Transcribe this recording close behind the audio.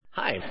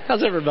Hi,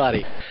 how's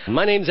everybody?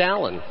 My name's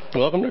Alan.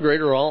 Welcome to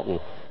Greater Alton.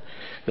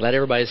 Glad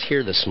everybody's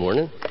here this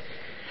morning.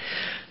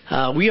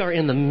 We are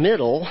in the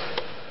middle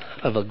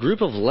of a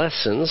group of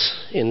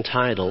lessons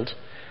entitled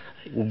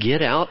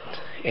Get Out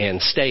and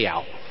Stay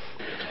Out.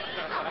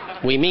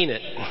 We mean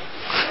it.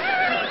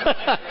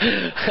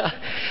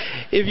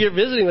 If you're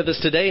visiting with us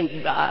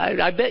today,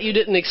 I bet you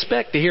didn't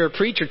expect to hear a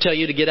preacher tell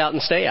you to get out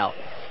and stay out.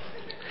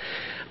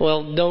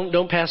 Well,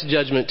 don't pass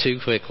judgment too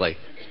quickly.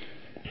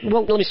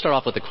 Well, let me start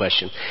off with a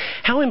question.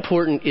 How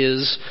important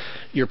is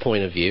your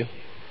point of view?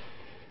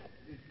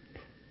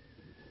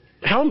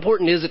 How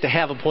important is it to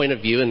have a point of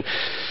view and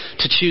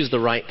to choose the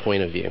right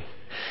point of view?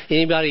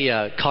 Anybody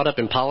caught up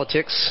in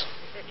politics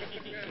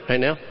right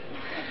now?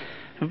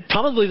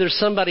 Probably there's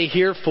somebody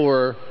here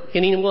for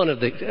any one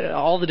of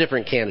all the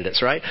different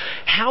candidates, right?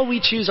 How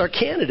we choose our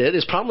candidate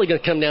is probably going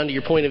to come down to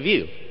your point of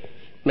view.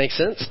 Make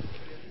sense?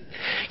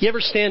 You ever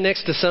stand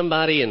next to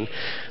somebody and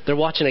they're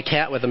watching a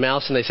cat with a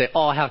mouse and they say,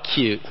 "Oh, how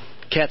cute.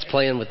 Cat's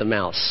playing with the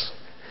mouse."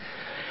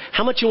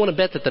 How much you want to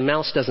bet that the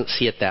mouse doesn't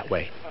see it that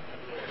way?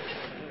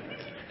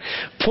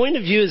 Point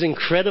of view is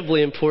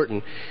incredibly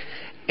important.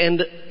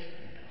 And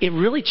it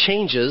really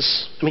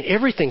changes. I mean,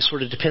 everything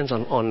sort of depends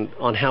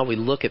on how we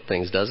look at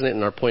things, doesn't it,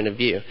 in our point of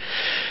view.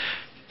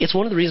 It's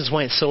one of the reasons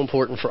why it's so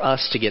important for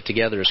us to get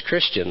together as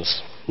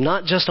Christians,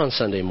 not just on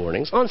Sunday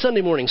mornings. On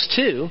Sunday mornings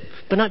too,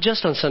 but not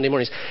just on Sunday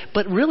mornings,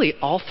 but really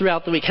all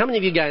throughout the week. How many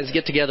of you guys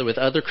get together with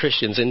other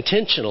Christians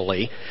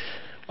intentionally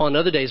on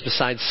other days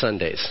besides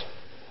Sundays?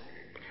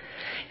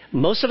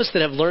 Most of us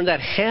that have learned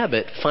that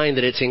habit find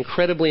that it's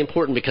incredibly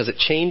important because it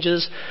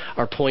changes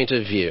our point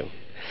of view.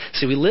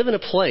 See, we live in a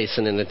place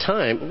and in a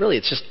time, really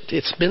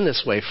it's been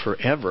this way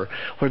forever,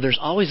 where there's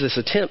always this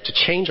attempt to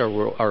change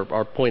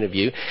our point of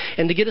view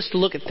and to get us to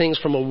look at things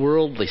from a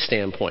worldly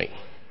standpoint,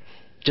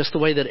 just the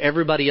way that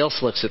everybody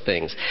else looks at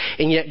things.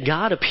 And yet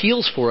God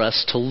appeals for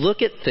us to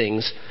look at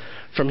things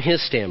from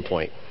His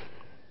standpoint.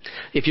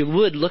 If you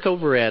would, look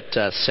over at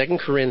 2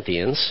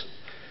 Corinthians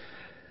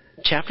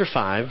chapter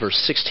 5, verse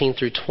 16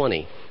 through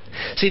 20.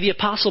 See, the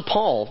Apostle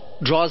Paul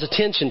draws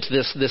attention to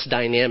this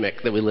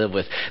dynamic that we live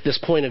with, this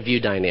point of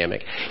view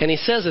dynamic. And he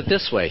says it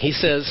this way. He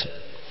says,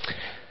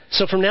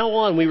 "So from now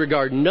on we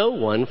regard no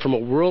one from a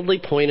worldly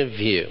point of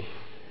view."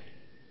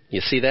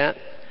 You see that?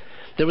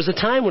 There was a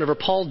time whenever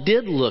Paul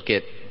did look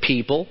at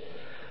people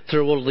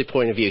through a worldly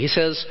point of view. He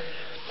says,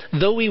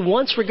 "Though we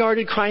once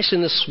regarded Christ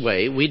in this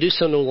way, we do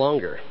so no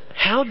longer."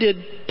 How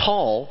did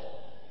Paul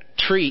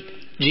treat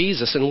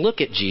Jesus and look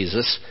at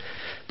Jesus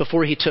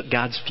before he took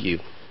God's view,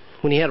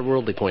 when he had a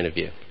worldly point of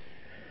view?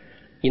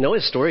 You know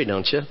his story,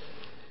 don't you?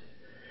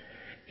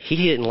 He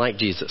didn't like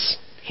Jesus.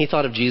 He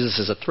thought of Jesus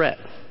as a threat.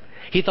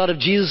 He thought of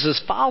Jesus'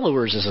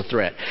 followers as a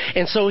threat.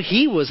 And so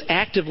he was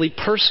actively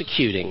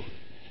persecuting.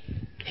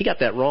 He got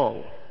that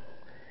wrong.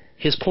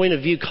 His point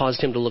of view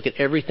caused him to look at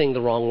everything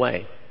the wrong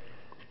way.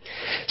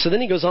 So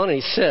then he goes on and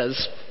he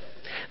says,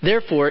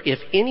 "Therefore, if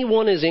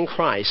anyone is in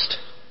Christ,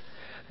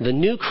 the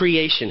new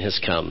creation has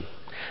come.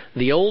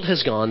 The old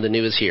has gone, the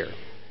new is here."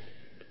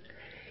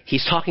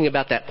 He's talking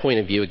about that point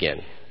of view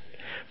again.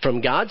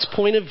 From God's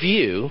point of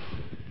view,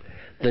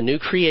 the new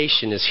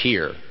creation is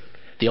here.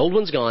 The old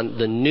one's gone,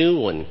 the new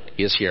one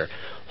is here.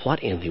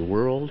 What in the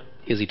world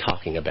is he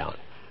talking about?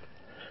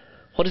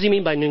 What does he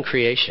mean by new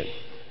creation?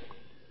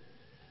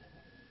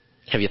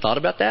 Have you thought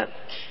about that?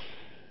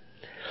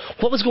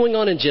 What was going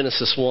on in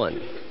Genesis 1?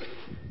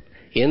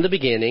 In the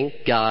beginning,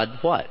 God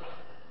what?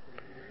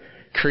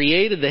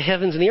 Created the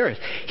heavens and the earth.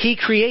 He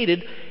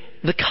created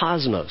the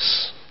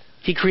cosmos.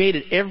 He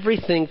created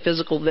everything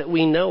physical that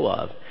we know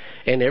of,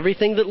 and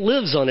everything that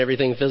lives on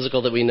everything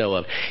physical that we know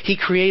of. He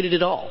created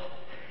it all.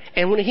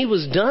 And when he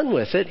was done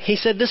with it, he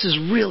said, "This is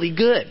really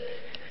good."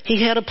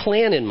 He had a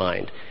plan in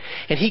mind,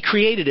 and he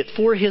created it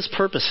for his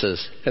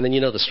purposes. And then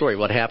you know the story.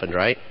 What happened,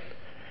 right?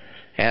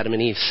 Adam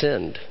and Eve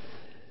sinned,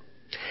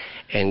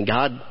 and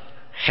God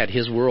had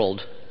his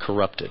world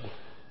corrupted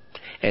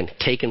and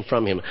taken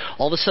from him.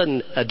 All of a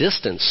sudden, a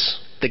distance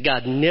that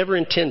God never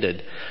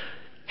intended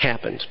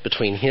happened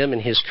between him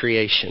and his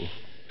creation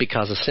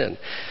because of sin.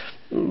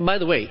 By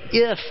the way,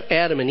 if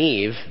Adam and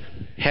Eve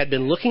had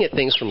been looking at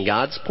things from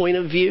God's point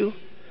of view,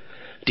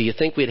 do you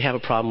think we'd have a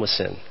problem with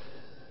sin?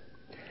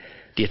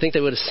 Do you think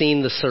they would have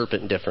seen the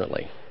serpent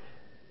differently?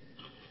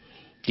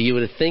 Do you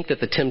would think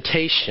that the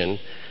temptation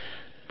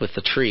with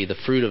the tree, the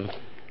fruit of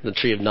the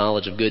tree of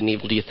knowledge of good and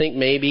evil, do you think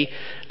maybe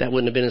that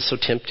wouldn't have been so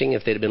tempting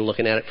if they'd have been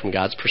looking at it from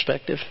God's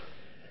perspective,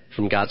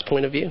 from God's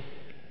point of view?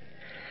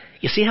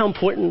 You see how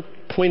important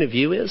point of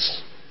view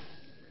is?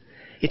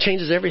 It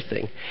changes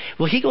everything.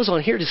 Well, he goes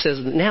on here to say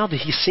now that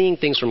he's seeing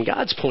things from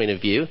God's point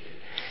of view,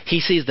 he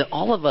sees that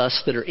all of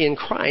us that are in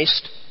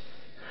Christ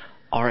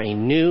are a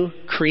new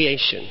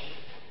creation.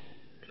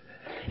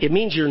 It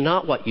means you're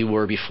not what you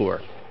were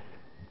before.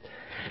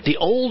 The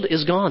old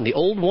is gone. The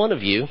old one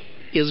of you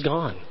is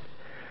gone.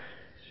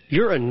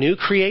 You're a new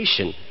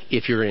creation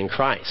if you're in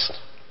Christ.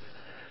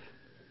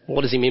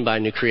 What does he mean by a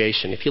new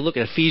creation? If you look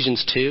at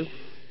Ephesians 2,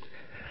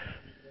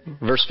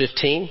 verse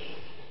 15,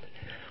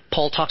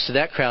 Paul talks to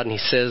that crowd and he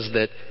says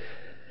that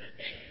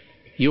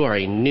You are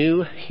a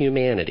new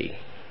humanity.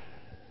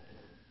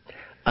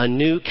 A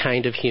new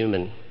kind of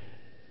human.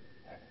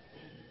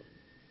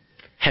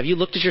 Have you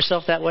looked at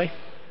yourself that way?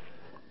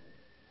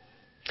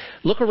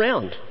 Look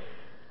around.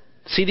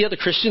 See the other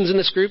Christians in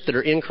this group that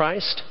are in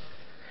Christ?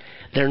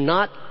 They're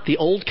not the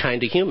old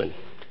kind of human.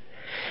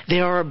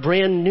 They are a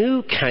brand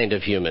new kind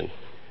of human.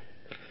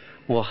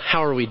 Well,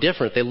 how are we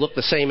different? They look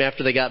the same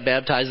after they got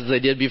baptized as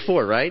they did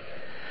before, right?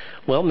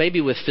 Well, maybe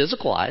with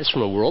physical eyes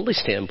from a worldly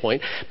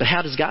standpoint, but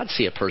how does God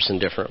see a person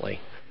differently?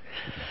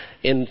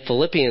 In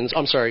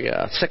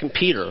 2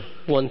 Peter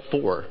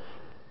 1:4,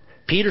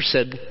 Peter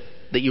said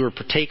that you are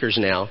partakers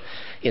now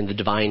in the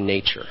divine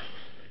nature.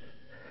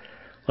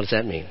 What does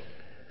that mean?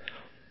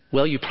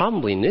 Well, you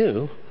probably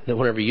knew that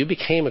whenever you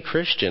became a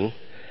Christian,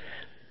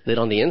 that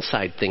on the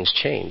inside things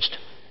changed.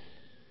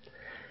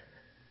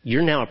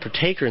 You're now a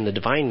partaker in the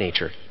divine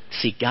nature.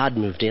 See, God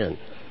moved in.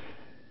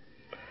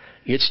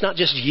 It's not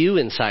just you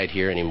inside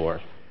here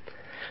anymore.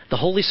 The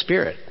Holy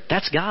Spirit,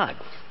 that's God,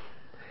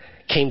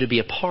 came to be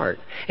a part,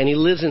 and He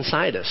lives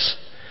inside us.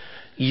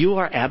 You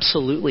are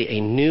absolutely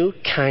a new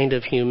kind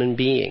of human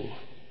being,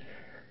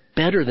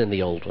 better than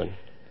the old one,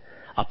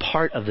 a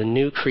part of the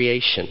new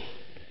creation.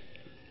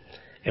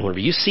 And whenever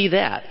you see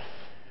that,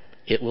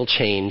 it will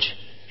change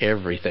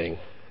everything.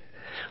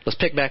 Let's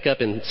pick back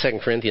up in 2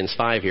 Corinthians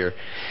 5 here.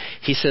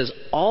 He says,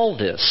 all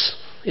this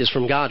is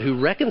from God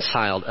who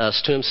reconciled us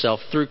to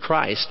Himself through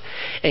Christ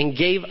and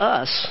gave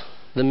us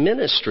the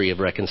ministry of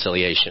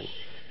reconciliation.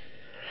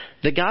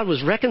 That God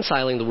was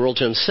reconciling the world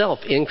to Himself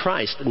in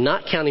Christ,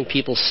 not counting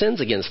people's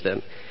sins against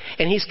them.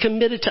 And He's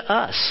committed to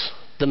us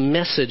the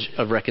message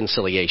of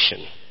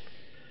reconciliation.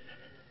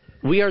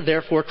 We are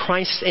therefore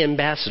Christ's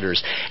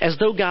ambassadors, as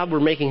though God were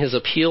making His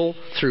appeal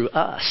through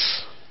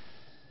us.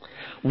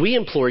 We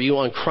implore you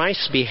on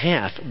Christ's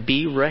behalf,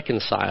 be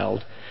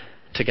reconciled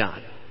to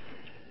God.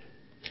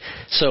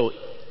 So,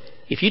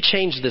 if you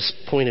change this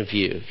point of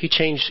view, if you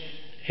change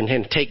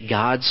and take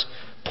God's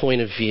point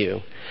of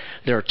view,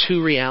 there are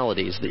two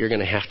realities that you're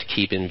going to have to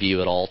keep in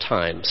view at all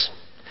times.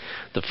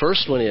 The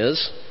first one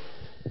is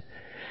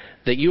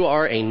that you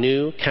are a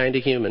new kind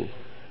of human.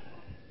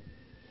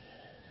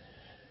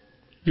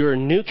 You're a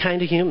new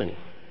kind of human.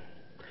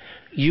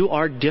 You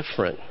are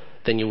different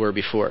than you were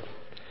before.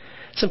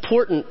 It's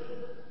important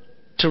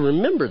to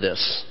remember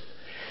this.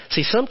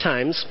 See,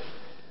 sometimes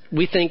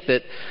we think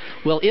that,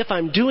 well, if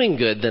I'm doing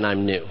good, then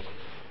I'm new.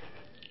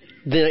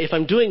 Then if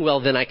I'm doing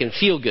well, then I can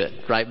feel good.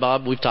 Right,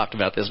 Bob? We've talked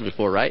about this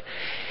before, right?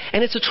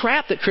 And it's a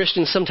trap that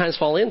Christians sometimes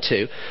fall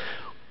into.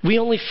 We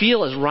only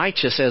feel as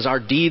righteous as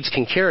our deeds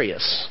can carry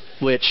us,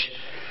 which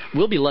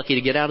we'll be lucky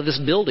to get out of this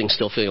building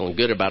still feeling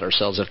good about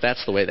ourselves if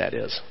that's the way that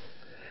is.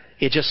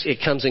 It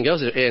comes and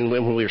goes. And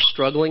when we're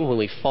struggling, when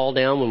we fall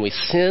down, when we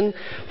sin,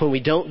 when we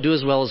don't do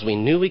as well as we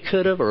knew we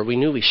could have or we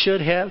knew we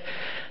should have,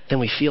 then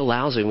we feel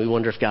lousy and we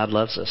wonder if God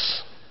loves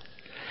us.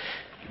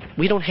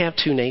 We don't have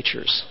two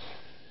natures.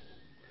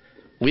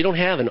 We don't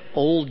have an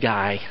old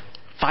guy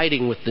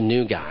fighting with the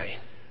new guy.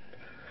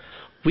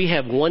 We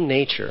have one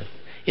nature.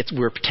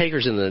 We're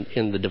partakers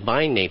in the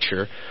divine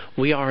nature.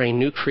 We are a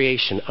new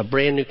creation, a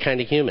brand new kind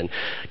of human.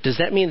 Does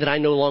that mean that I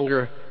no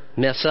longer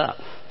mess up,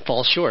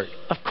 fall short?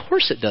 Of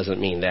course it doesn't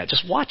mean that.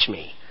 Just watch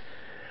me.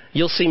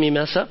 You'll see me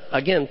mess up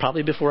again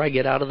probably before I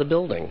get out of the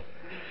building.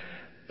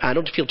 I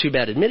don't feel too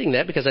bad admitting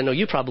that because I know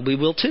you probably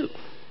will too.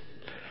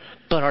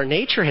 But our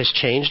nature has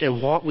changed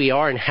and what we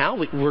are and how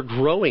we're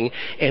growing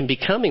and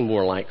becoming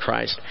more like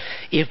Christ.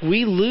 If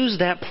we lose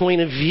that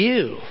point of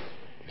view,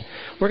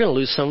 we're going to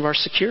lose some of our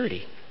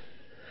security.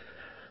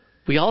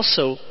 We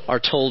also are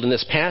told in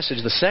this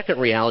passage, the second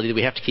reality that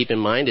we have to keep in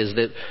mind is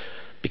that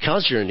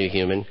because you're a new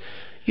human,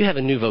 you have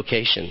a new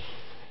vocation.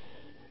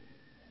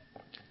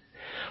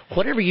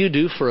 Whatever you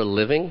do for a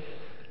living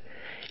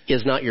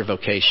is not your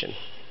vocation.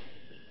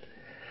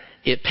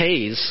 It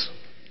pays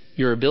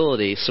your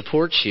ability,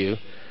 supports you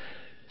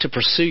to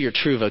pursue your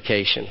true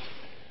vocation.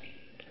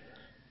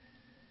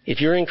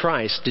 If you're in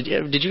Christ,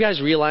 did you guys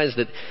realize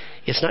that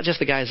it's not just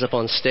the guys up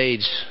on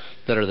stage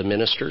that are the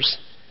ministers?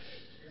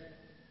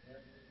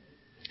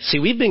 See,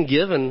 we've been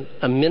given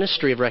a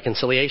ministry of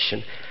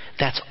reconciliation.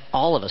 That's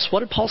all of us.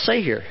 What did Paul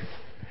say here?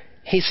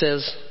 He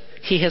says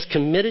he has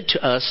committed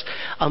to us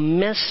a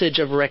message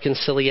of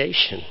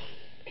reconciliation.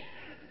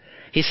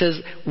 He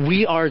says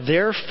we are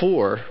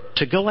therefore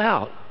to go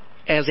out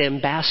as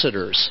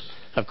ambassadors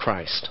of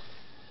Christ.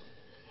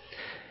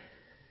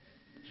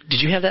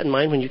 Did you have that in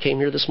mind when you came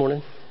here this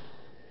morning?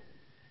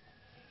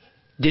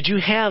 Did you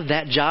have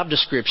that job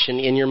description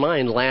in your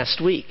mind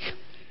last week?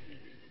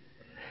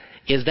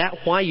 Is that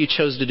why you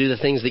chose to do the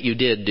things that you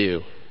did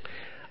do?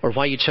 Or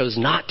why you chose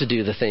not to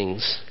do the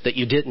things that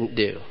you didn't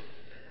do?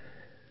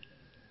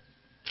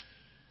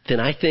 Then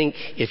I think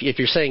if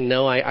you're saying,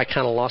 no, I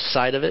kind of lost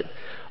sight of it,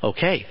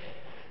 okay.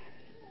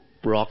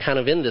 We're all kind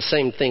of in the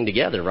same thing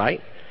together,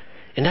 right?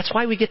 And that's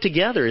why we get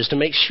together, is to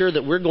make sure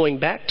that we're going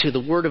back to the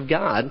Word of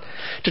God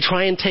to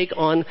try and take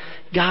on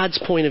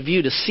God's point of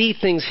view, to see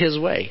things His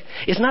way.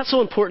 It's not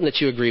so important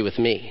that you agree with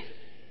me.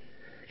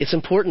 It's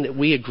important that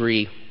we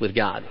agree with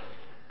God.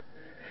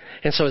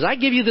 And so as I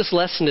give you this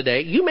lesson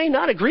today, you may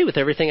not agree with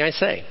everything I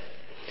say.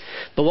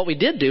 But what we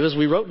did do is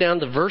we wrote down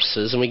the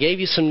verses and we gave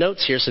you some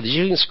notes here so that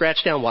you can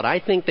scratch down what I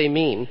think they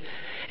mean.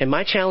 And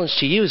my challenge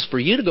to you is for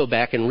you to go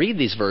back and read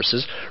these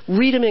verses,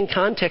 read them in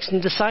context,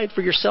 and decide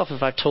for yourself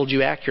if I've told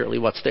you accurately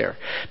what's there.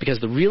 Because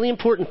the really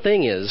important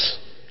thing is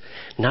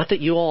not that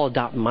you all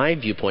adopt my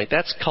viewpoint.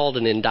 That's called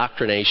an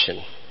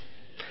indoctrination.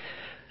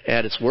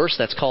 At its worst,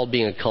 that's called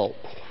being a cult,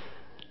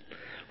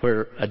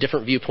 where a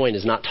different viewpoint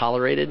is not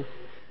tolerated.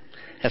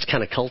 That's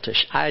kind of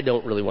cultish. I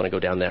don't really want to go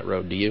down that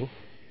road, do you?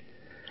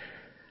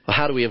 Well,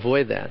 how do we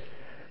avoid that?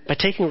 By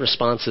taking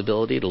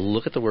responsibility to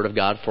look at the Word of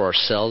God for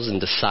ourselves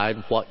and decide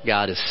what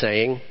God is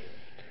saying,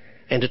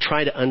 and to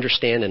try to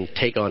understand and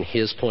take on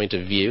His point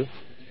of view.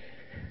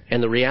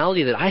 And the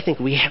reality that I think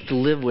we have to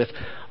live with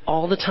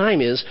all the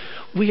time is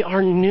we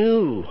are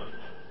new.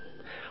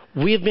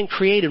 We have been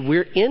created.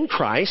 We're in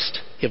Christ.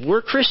 If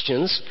we're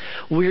Christians,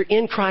 we're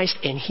in Christ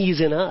and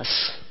He's in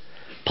us.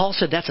 Paul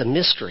said that's a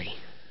mystery.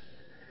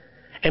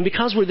 And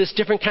because we're this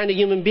different kind of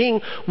human being,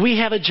 we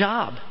have a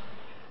job.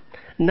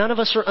 None of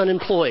us are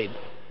unemployed.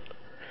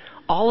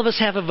 All of us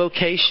have a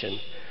vocation.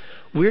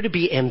 We're to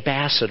be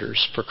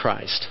ambassadors for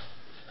Christ.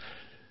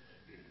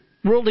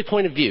 Worldly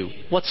point of view,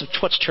 what's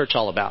church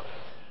all about?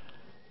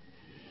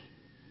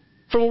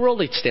 From a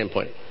worldly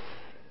standpoint,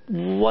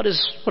 what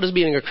is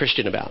being a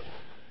Christian about?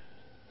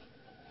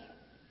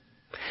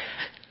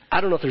 I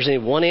don't know if there's any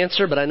one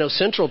answer, but I know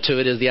central to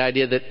it is the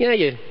idea that,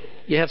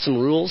 you have some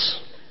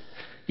rules.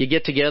 You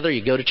get together,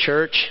 you go to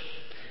church,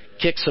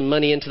 kick some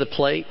money into the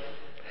plate.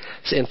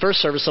 In first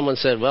service, someone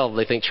said, well,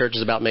 they think church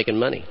is about making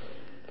money.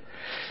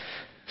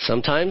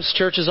 Sometimes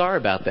churches are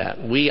about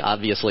that. We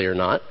obviously are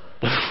not.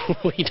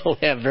 We don't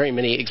have very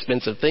many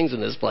expensive things in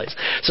this place.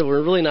 So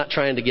we're really not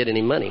trying to get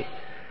any money.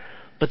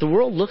 But the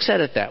world looks at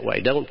it that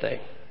way, don't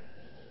they?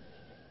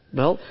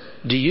 Well,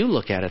 do you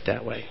look at it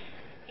that way?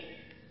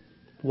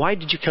 Why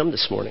did you come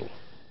this morning?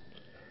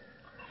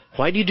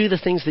 Why do you do the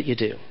things that you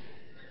do?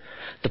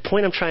 The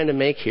point I'm trying to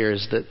make here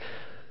is that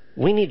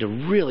we need to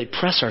really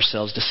press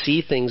ourselves to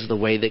see things the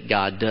way that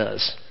God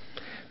does.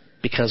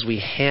 Because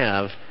we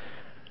are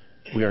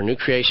a new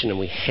creation and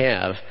we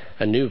have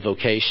a new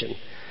vocation.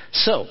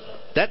 So,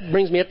 that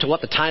brings me up to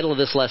what the title of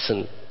this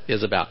lesson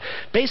is about.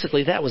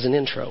 Basically, that was an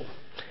intro.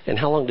 And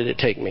how long did it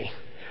take me?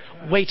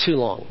 Way too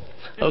long.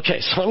 Okay,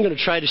 so I'm going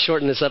to try to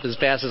shorten this up as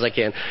fast as I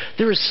can.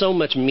 There is so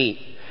much meat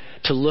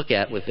to look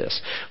at with this.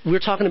 We're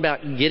talking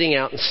about getting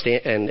out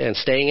and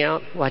staying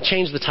out. Well, I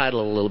changed the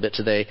title a little bit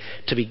today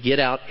to be Get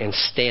Out and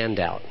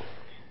Stand Out.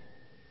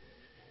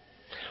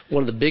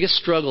 One of the biggest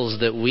struggles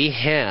that we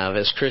have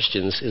as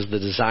Christians is the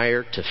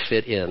desire to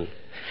fit in.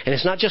 And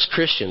it's not just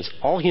Christians.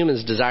 All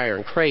humans desire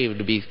and crave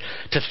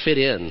to fit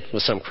in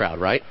with some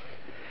crowd, right?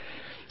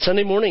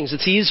 Sunday mornings,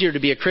 it's easier to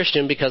be a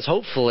Christian because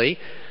hopefully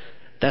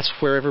that's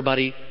where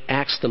everybody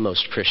acts the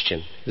most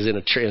Christian, is in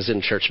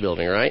a church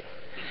building, right?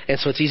 And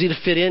so it's easy to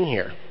fit in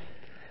here.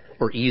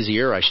 Or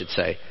easier, I should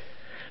say.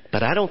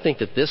 But I don't think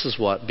that this is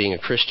what being a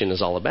Christian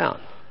is all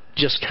about.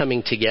 Just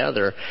coming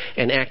together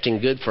and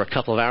acting good for a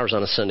couple of hours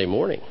on a Sunday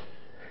morning.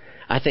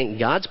 I think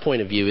God's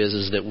point of view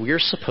is that we're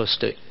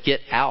supposed to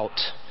get out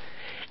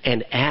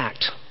and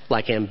act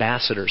like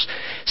ambassadors.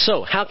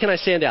 So, how can I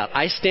stand out?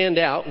 I stand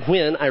out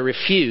when I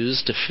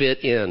refuse to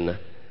fit in.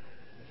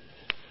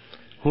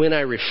 When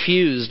I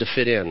refuse to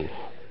fit in.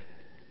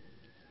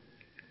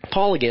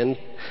 Paul, again,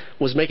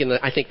 was making,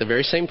 the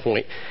very same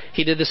point.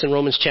 He did this in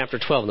Romans chapter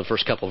 12 in the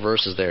first couple of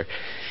verses there.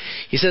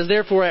 He says,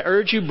 therefore, I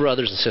urge you,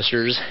 brothers and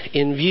sisters,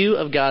 in view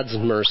of God's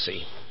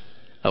mercy.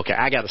 Okay,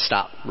 I got to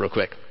stop real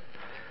quick.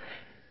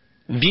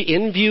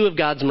 In view of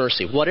God's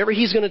mercy, whatever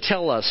He's going to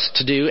tell us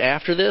to do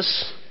after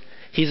this,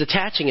 He's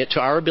attaching it to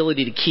our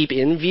ability to keep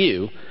in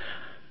view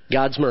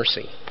God's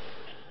mercy.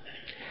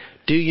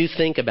 Do you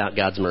think about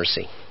God's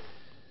mercy?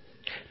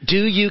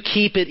 Do you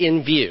keep it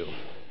in view?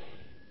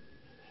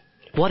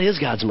 What is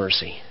God's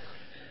mercy?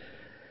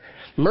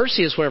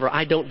 Mercy is whenever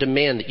I don't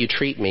demand that you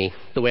treat me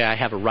the way I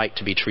have a right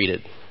to be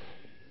treated.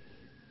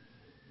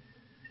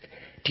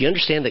 Do you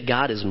understand that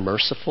God is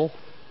merciful?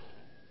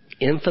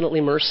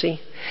 Infinitely mercy?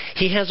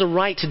 He has a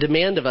right to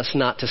demand of us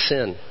not to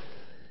sin.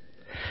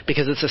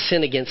 Because it's a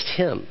sin against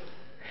Him.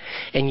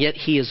 And yet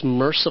He is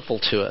merciful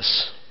to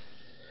us.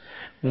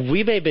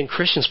 We may have been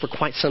Christians for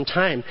quite some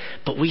time,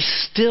 but we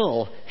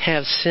still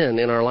have sin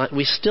in our life.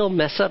 We still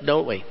mess up,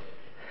 don't we?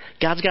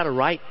 God's got a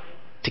right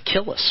to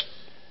kill us.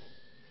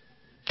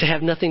 To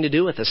have nothing to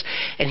do with us.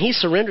 And He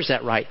surrenders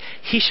that right.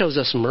 He shows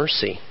us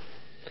mercy.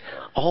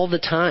 All the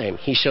time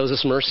He shows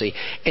us mercy.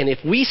 And if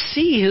we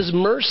see His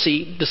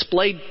mercy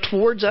displayed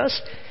towards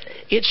us,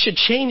 it should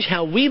change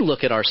how we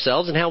look at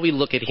ourselves and how we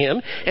look at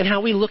Him and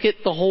how we look at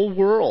the whole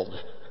world.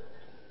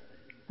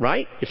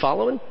 Right? You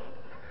following?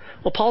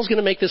 Well, Paul's going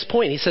to make this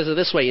point. He says it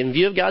this way. In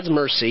view of God's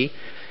mercy,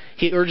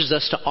 he urges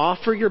us to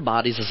offer your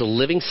bodies as a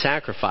living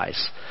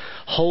sacrifice,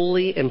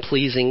 holy and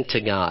pleasing to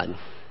God.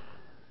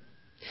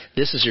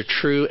 This is your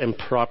true and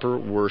proper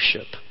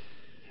worship.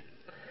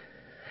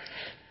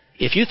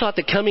 If you thought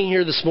that coming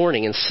here this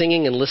morning and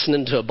singing and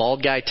listening to a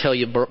bald guy tell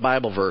you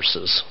Bible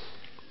verses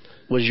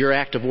was your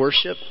act of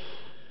worship,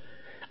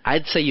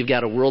 I'd say you've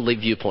got a worldly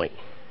viewpoint.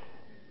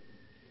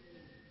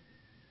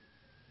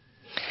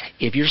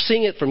 If you're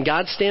seeing it from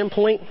God's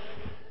standpoint,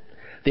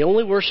 the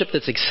only worship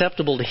that's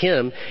acceptable to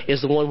Him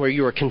is the one where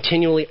you are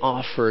continually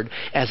offered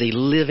as a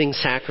living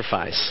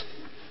sacrifice.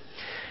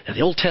 Now,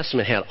 the Old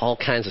Testament had all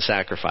kinds of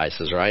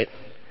sacrifices, right?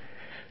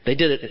 They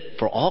did it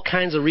for all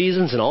kinds of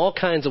reasons and all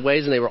kinds of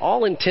ways, and they were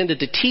all intended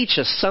to teach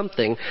us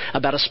something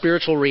about a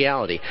spiritual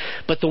reality.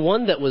 But the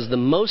one that was the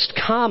most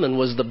common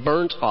was the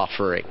burnt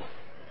offering.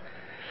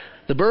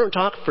 The burnt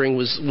offering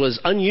was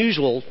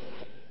unusual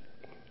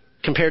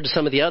compared to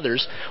some of the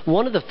others.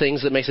 One of the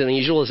things that makes it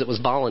unusual is it was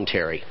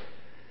voluntary.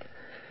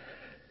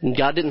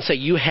 God didn't say,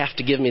 you have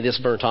to give me this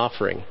burnt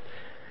offering.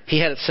 He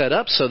had it set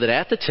up so that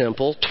at the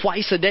temple,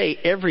 twice a day,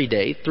 every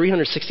day,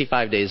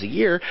 365 days a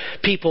year,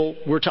 people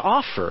were to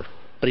offer.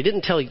 But He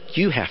didn't tell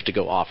you have to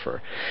go offer.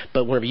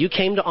 But whenever you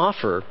came to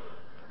offer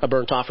a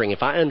burnt offering,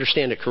 if I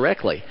understand it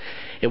correctly,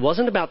 it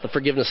wasn't about the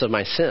forgiveness of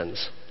my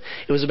sins.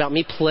 It was about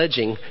me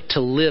pledging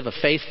to live a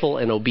faithful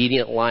and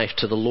obedient life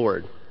to the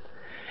Lord.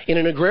 In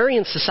an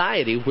agrarian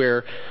society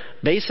where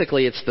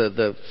basically it's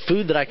the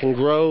food that I can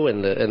grow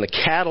and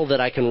the cattle that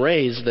I can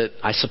raise that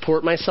I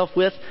support myself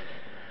with,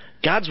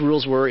 God's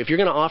rules were, if you're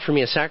going to offer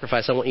me a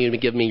sacrifice, I want you to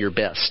give me your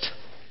best.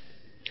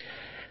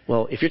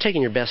 Well, if you're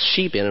taking your best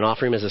sheep in and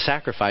offering him as a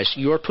sacrifice,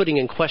 you're putting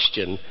in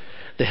question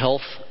the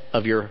health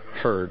of your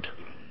herd,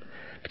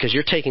 because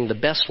you're taking the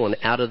best one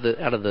out of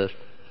the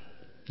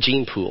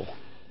gene pool.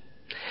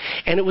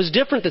 And it was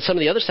different than some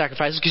of the other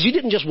sacrifices, because you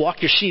didn't just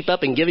walk your sheep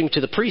up and give him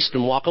to the priest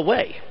and walk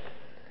away.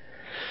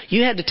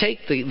 You had to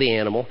take the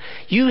animal.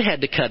 You had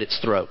to cut its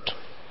throat.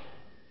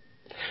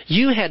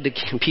 You had to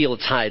peel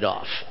its hide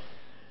off.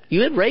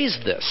 You had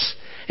raised this.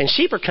 And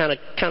sheep are kind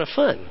of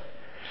fun.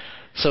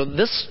 So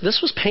this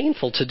was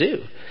painful to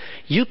do.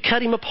 You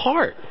cut him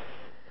apart.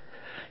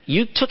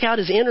 You took out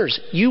his innards.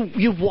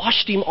 You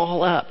washed him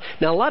all up.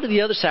 Now, a lot of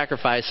the other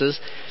sacrifices,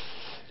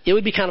 it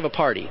would be kind of a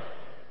party,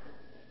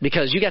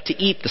 because you got to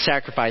eat the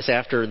sacrifice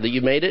after that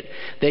you made it.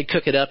 They'd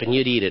cook it up and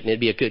you'd eat it, and it'd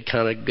be a good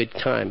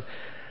time.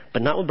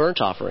 But not with burnt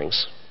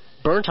offerings.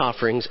 Burnt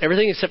offerings,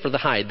 everything except for the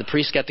hide. The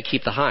priest got to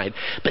keep the hide.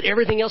 But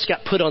everything else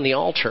got put on the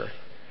altar.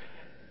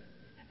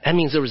 That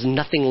means there was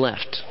nothing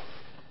left.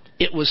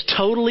 It was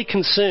totally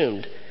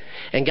consumed.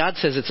 And God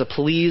says it's a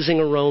pleasing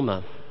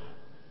aroma.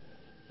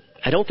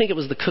 I don't think it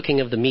was the cooking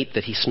of the meat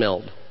that he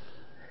smelled.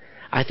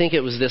 I think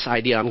it was this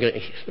idea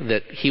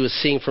that he was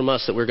seeing from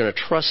us, that we're going to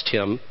trust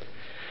him.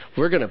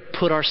 We're going to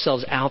put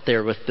ourselves out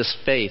there with this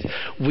faith.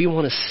 We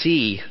want to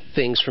see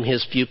things from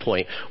his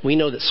viewpoint. We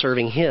know that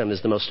serving him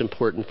is the most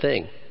important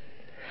thing.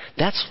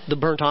 That's the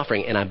burnt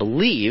offering. And I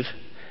believe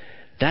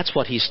that's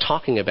what he's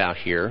talking about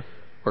here,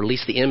 or at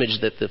least the image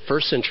that the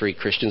first century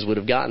Christians would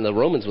have gotten, the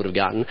Romans would have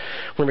gotten,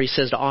 whenever he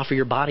says to offer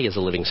your body as a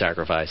living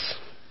sacrifice.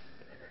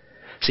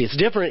 See, it's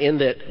different in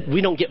that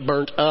we don't get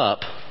burnt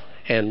up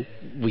and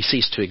we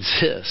cease to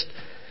exist.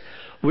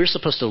 We're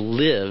supposed to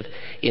live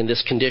in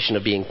this condition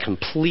of being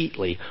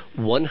completely,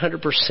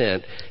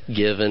 100%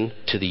 given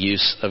to the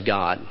use of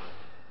God.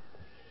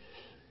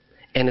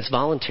 And it's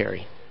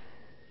voluntary.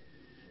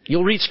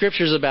 You'll read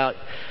scriptures about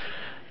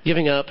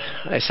giving up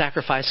a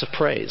sacrifice of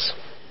praise.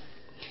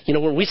 You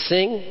know, when we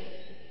sing,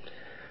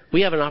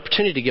 we have an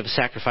opportunity to give a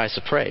sacrifice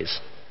of praise.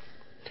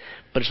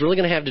 But it's really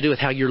going to have to do with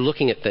how you're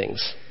looking at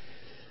things,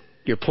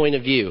 your point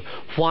of view,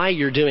 why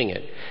you're doing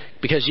it.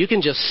 Because you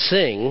can just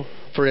sing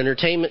for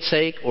entertainment's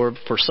sake or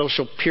for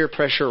social peer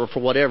pressure or for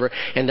whatever,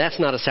 and that's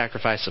not a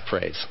sacrifice of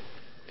praise.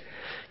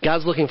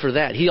 God's looking for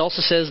that. He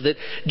also says that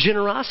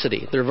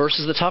generosity, there are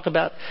verses that talk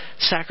about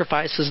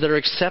sacrifices that are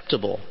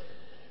acceptable,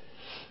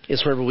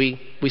 is wherever we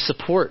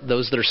support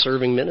those that are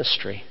serving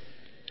ministry.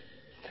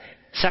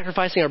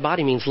 Sacrificing our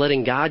body means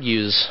letting God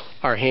use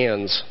our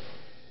hands,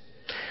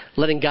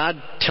 letting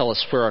God tell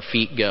us where our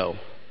feet go,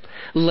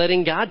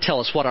 letting God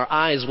tell us what our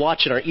eyes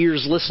watch and our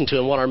ears listen to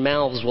and what our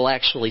mouths will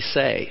actually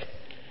say.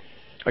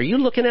 Are you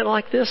looking at it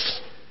like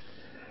this?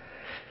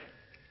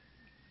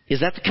 Is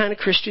that the kind of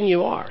Christian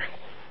you are?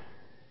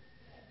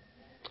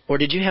 Or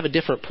did you have a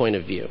different point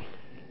of view?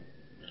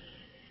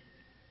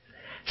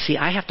 See,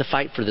 I have to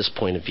fight for this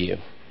point of view.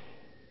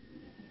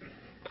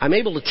 I'm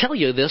able to tell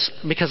you this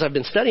because I've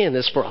been studying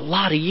this for a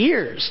lot of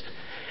years.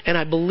 And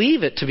I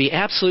believe it to be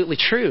absolutely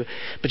true.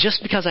 But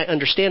just because I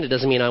understand it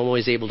doesn't mean I'm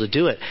always able to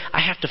do it. I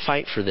have to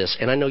fight for this,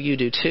 and I know you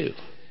do too.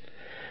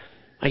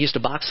 I used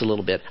to box a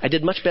little bit. I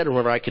did much better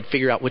whenever I could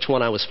figure out which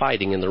one I was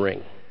fighting in the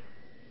ring.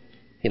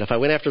 You know, if I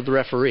went after the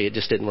referee, it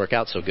just didn't work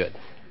out so good.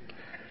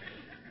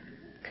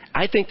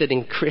 I think that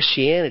in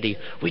Christianity,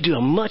 we do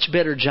a much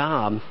better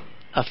job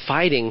of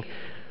fighting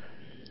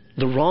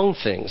the wrong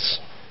things,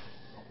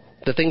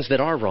 the things that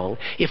are wrong,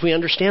 if we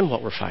understand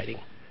what we're fighting.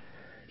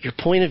 Your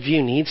point of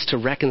view needs to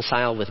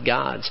reconcile with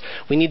God's.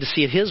 We need to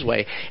see it his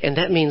way. And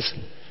that means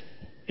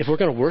if we're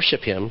going to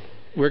worship him,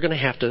 we're going to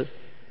have to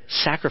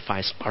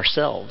sacrifice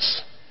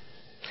ourselves.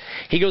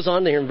 He goes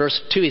on there in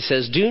verse 2, he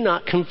says, do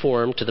not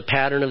conform to the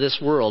pattern of this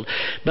world,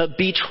 but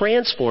be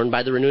transformed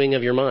by the renewing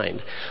of your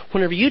mind.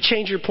 Whenever you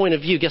change your point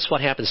of view, guess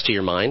what happens to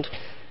your mind?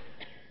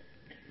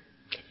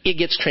 It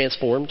gets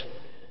transformed.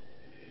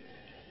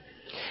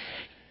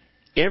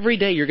 Every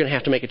day you're going to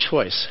have to make a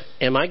choice.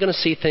 Am I going to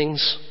see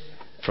things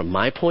from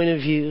my point of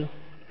view,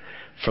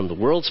 from the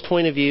world's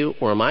point of view,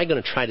 or am I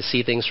going to try to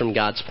see things from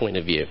God's point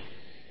of view?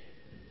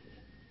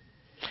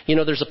 You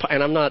know,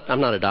 and I'm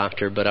not a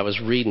doctor, but I was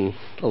reading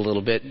a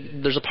little bit.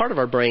 There's a part of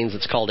our brains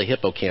that's called a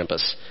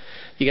hippocampus.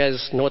 You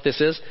guys know what this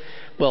is?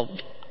 Well,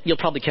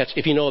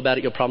 if you know about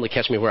it, you'll probably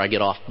catch me where I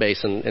get off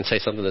base and say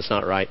something that's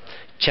not right.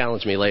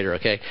 Challenge me later,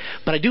 okay?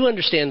 But I do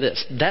understand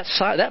this.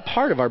 That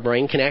part of our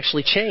brain can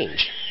actually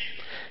change.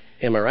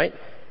 Am I right?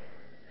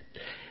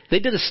 They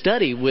did a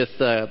study with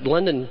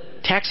London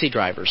taxi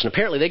drivers, and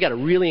apparently they got a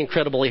really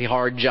incredibly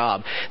hard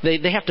job.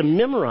 They have to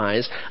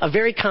memorize a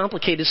very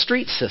complicated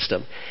street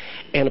system.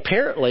 And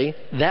apparently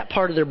that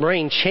part of their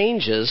brain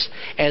changes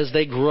as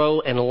they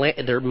grow,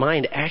 and their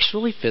mind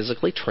actually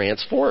physically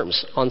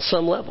transforms on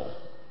some level.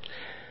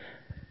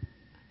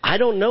 I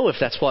don't know if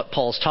that's what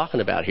Paul's talking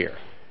about here.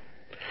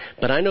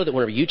 But I know that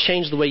whenever you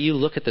change the way you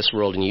look at this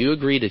world and you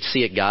agree to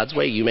see it God's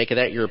way, you make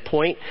that your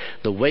point,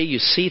 the way you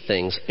see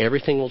things,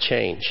 everything will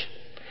change.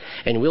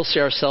 And we'll see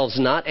ourselves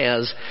not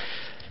as...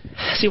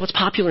 See, what's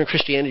popular in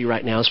Christianity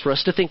right now is for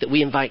us to think that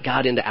we invite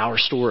God into our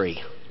story.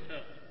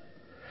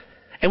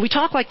 And we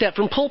talk like that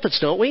from pulpits,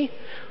 don't we?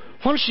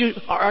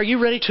 Are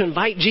you ready to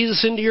invite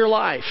Jesus into your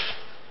life?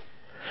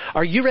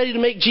 Are you ready to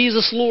make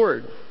Jesus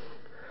Lord?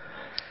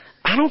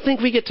 I don't think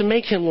we get to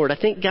make him Lord. I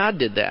think God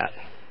did that.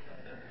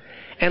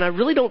 And I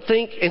really don't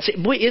think,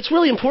 it's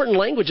really important,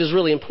 language is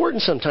really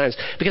important sometimes,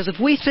 because if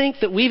we think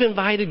that we've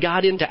invited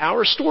God into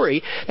our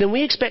story, then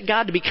we expect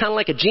God to be kind of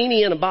like a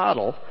genie in a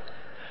bottle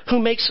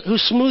who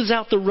smooths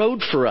out the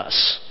road for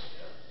us,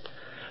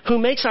 who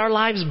makes our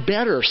lives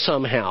better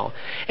somehow,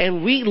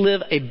 and we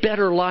live a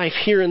better life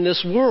here in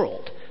this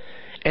world.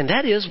 And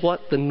that is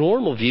what the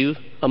normal view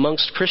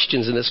amongst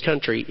Christians in this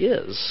country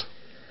is.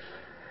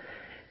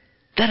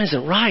 That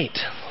isn't right.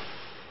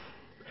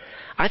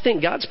 I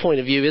think God's point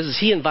of view is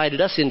he invited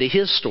us into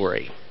his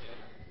story.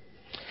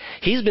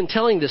 He's been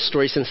telling this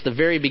story since the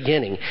very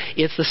beginning.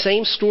 It's the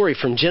same story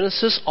from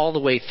Genesis all the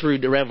way through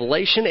to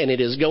Revelation, and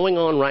it is going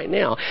on right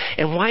now.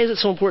 And why is it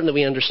so important that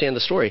we understand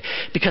the story?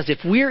 Because if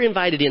we're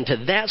invited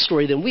into that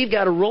story, then we've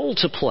got a role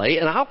to play,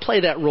 and I'll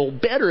play that role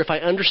better if I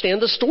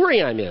understand the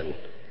story I'm in.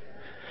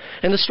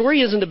 And the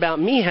story isn't about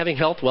me having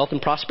health, wealth,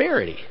 and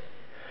prosperity.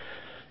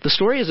 The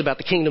story is about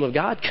the kingdom of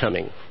God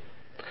coming,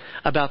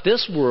 about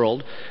this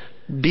world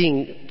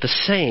being the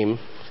same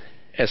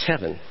as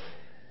heaven.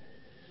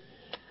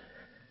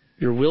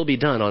 Your will be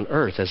done on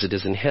earth as it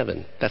is in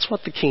heaven. That's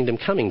what the kingdom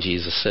coming,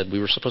 Jesus said we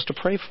were supposed to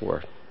pray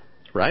for.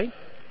 Right?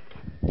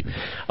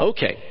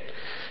 Okay.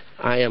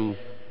 I am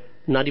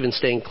not even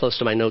staying close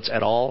to my notes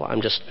at all.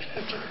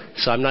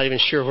 So I'm not even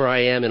sure where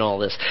I am in all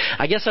this.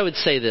 I guess I would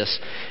say this.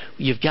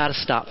 You've got to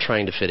stop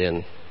trying to fit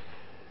in.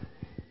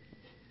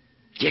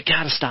 You've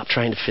got to stop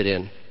trying to fit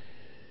in.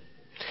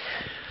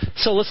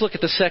 So let's look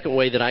at the second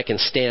way that I can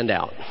stand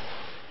out.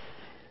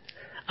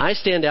 I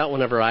stand out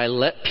whenever I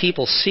let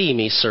people see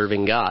me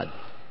serving God.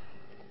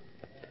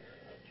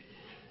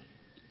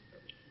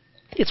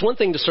 It's one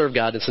thing to serve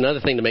God. It's another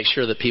thing to make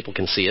sure that people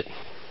can see it.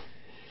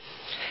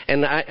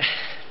 And I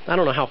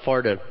don't know I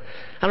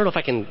don't know if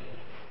I can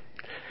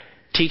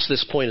teach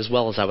this point as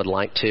well as I would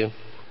like to.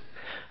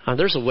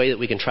 There's a way that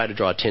we can try to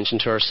draw attention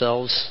to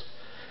ourselves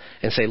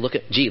and say, look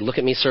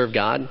at me serve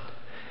God.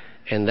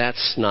 And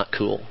that's not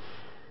cool.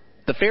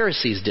 The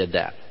Pharisees did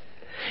that.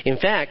 In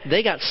fact,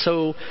 they got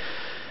so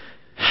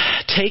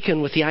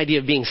taken with the idea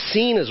of being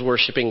seen as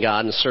worshiping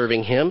God and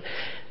serving him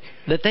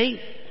that they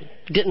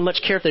didn't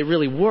much care if they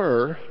really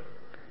were,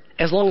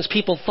 as long as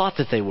people thought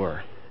that they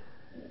were.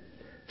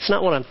 It's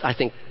not what I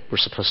think we're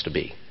supposed to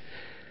be.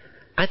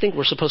 I think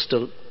we're supposed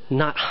to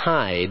not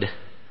hide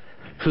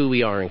who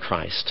we are in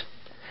Christ.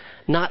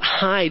 Not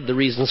hide the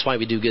reasons why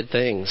we do good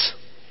things.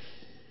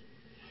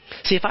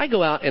 See, if I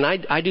go out and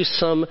I do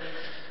some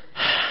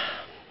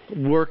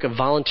work of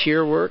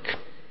volunteer work,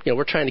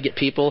 we're trying to get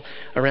people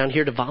around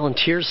here to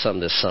volunteer some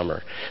this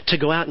summer, to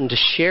go out and to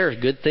share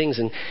good things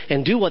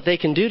and do what they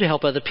can do to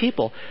help other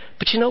people.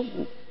 But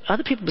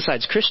other people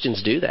besides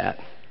Christians do that.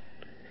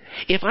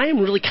 If I am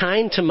really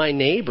kind to my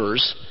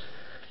neighbors,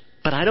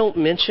 but I don't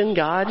mention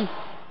God,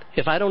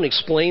 if I don't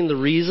explain the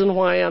reason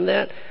why I'm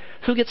that,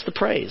 who gets the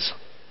praise?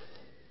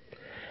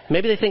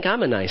 Maybe they think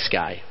I'm a nice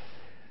guy.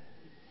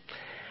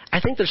 I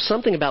think there's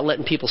something about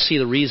letting people see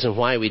the reason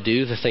why we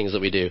do the things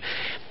that we do.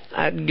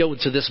 I'd go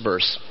to this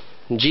verse.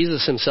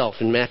 Jesus himself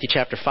in Matthew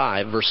chapter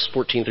 5, verses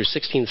 14 through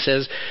 16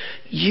 says,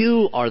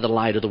 "You are the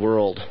light of the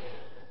world.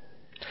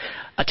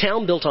 A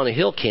town built on a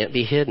hill can't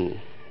be hidden.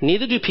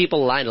 Neither do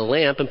people light a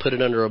lamp and put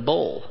it under a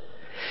bowl.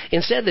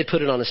 Instead, they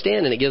put it on a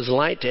stand and it gives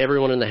light to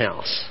everyone in the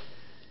house."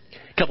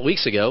 A couple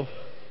weeks ago,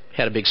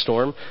 had a big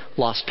storm,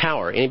 lost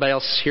power. Anybody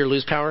else here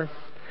lose power?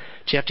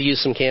 Did you have to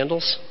use some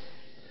candles?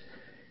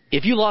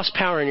 If you lost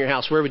power in your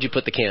house, where would you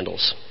put the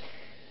candles?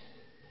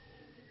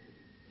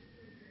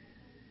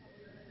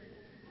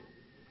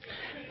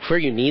 Where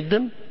you need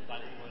them?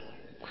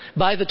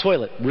 By the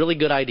toilet. Really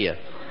good idea.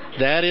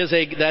 That is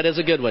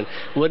a good one.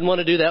 Wouldn't want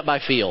to do that by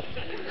feel.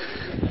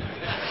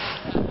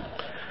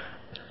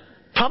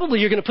 Probably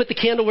you're going to put the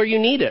candle where you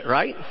need it,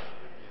 right?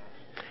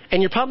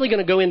 And you're probably going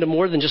to go into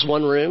more than just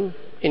one room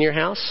in your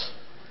house.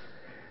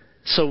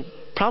 So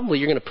probably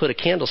you're going to put a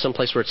candle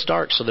someplace where it's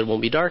dark so that it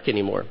won't be dark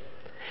anymore.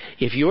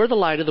 If you're the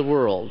light of the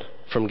world,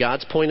 from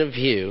God's point of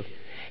view,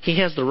 He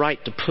has the right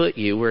to put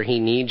you where He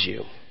needs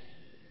you.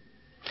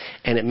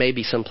 And it may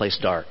be someplace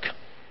dark.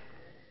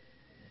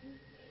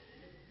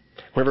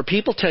 Whenever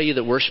people tell you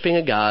that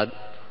worshiping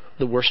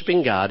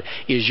God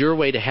is your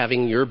way to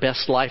having your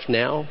best life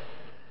now,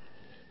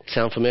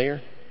 sound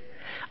familiar?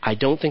 I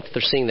don't think that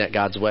they're seeing that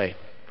God's way.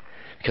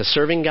 Because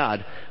serving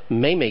God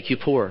may make you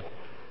poor.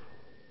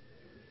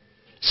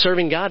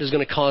 Serving God is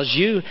going to cause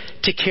you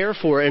to care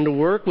for and to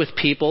work with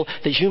people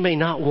that you may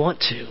not want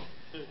to,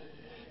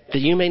 that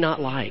you may not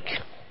like.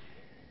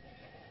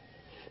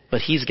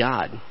 But He's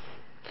God.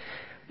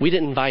 We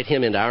didn't invite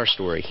Him into our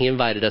story. He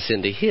invited us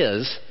into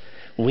His.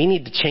 We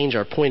need to change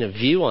our point of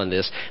view on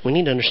this. We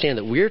need to understand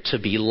that we're to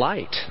be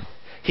light.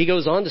 He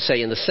goes on to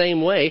say, in the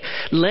same way,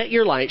 let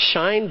your light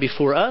shine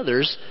before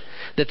others,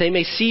 that they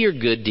may see your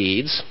good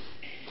deeds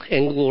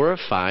and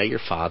glorify your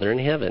Father in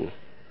heaven.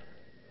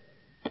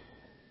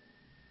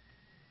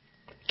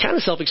 Kind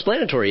of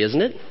self-explanatory,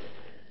 isn't it?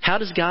 How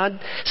does God...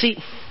 See,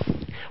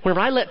 whenever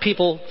I let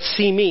people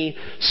see me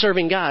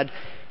serving God,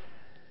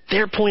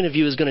 their point of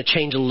view is going to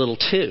change a little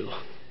too.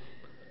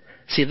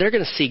 See, they're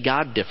going to see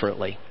God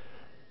differently.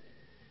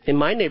 In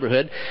my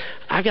neighborhood,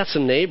 I've got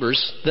some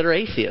neighbors that are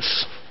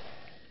atheists.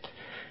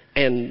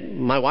 And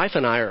my wife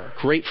and I are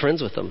great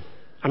friends with them.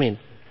 I mean,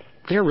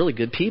 they're really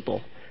good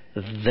people.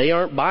 They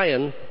aren't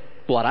buying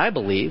what I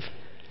believe,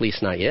 at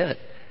least not yet.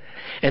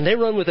 And they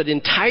run with an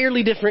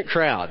entirely different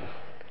crowd.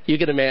 You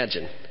can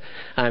imagine.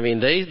 I mean,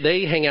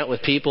 they hang out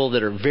with people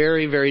that are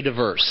very, very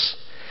diverse.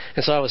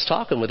 And so I was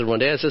talking with her one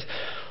day. I says,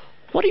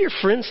 what do your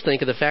friends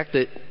think of the fact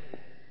that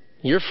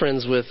you're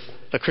friends with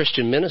a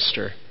Christian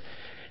minister?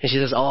 And she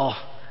says, oh,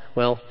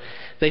 well,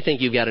 they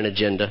think you've got an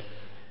agenda.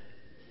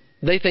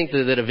 They think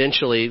that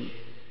eventually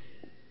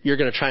you're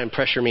going to try and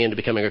pressure me into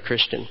becoming a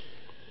Christian.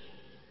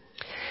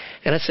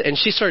 And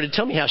she started to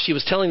tell me how she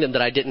was telling them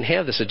that I didn't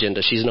have this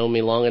agenda. She's known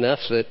me long enough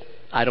that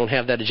I don't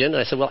have that agenda.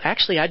 I said, well,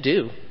 actually, I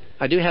do.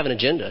 I do have an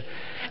agenda.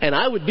 And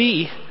I would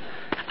be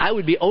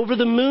over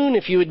the moon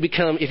if you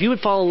would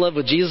fall in love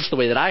with Jesus the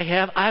way that I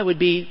have. I would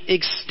be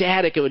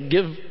ecstatic. It would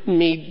give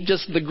me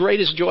just the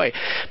greatest joy.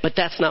 But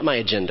that's not my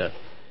agenda.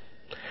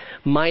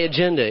 My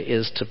agenda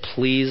is to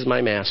please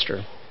my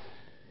master.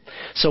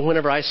 So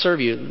whenever I serve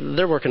you,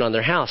 they're working on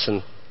their house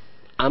and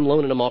I'm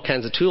loaning them all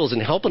kinds of tools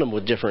and helping them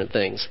with different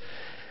things.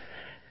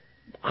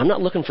 I'm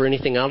not looking for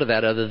anything out of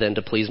that other than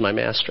to please my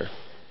master.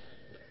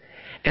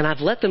 And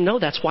I've let them know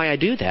that's why I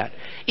do that.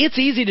 It's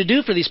easy to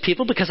do for these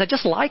people because I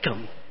just like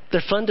them.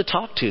 They're fun to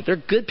talk to. They're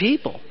good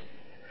people.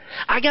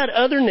 I got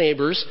other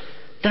neighbors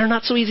that are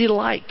not so easy to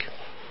like.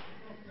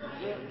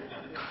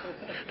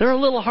 They're a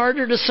little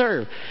harder to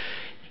serve.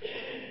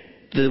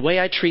 The way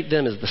I treat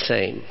them is the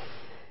same.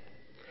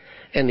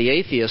 And the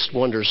atheist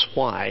wonders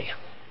why.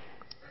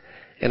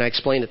 And I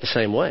explain it the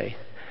same way.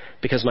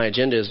 Because my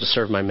agenda is to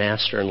serve my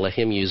master and let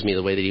Him use me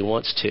the way that He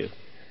wants to.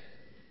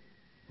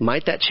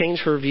 Might that change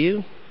her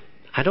view?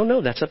 I don't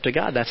know. That's up to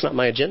God. That's not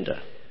my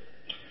agenda.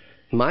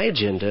 My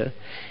agenda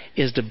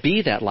is to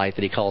be that light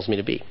that He calls me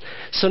to be.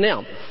 So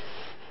now,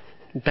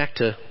 back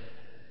to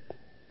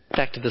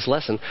this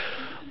lesson.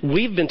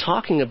 We've been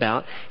talking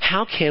about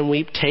how can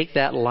we take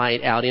that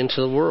light out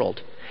into the world?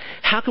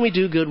 How can we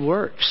do good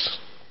works?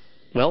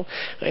 Well,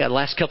 the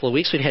last couple of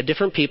weeks we've had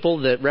different people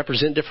that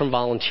represent different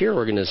volunteer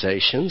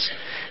organizations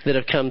that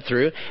have come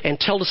through and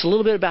told us a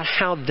little bit about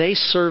how they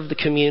serve the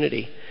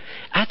community.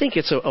 I think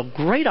it's a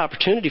great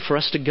opportunity for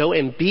us to go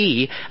and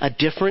be a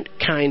different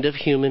kind of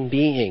human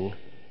being.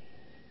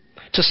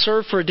 To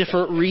serve for a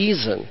different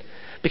reason.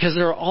 Because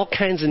there are all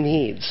kinds of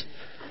needs.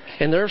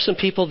 And there are some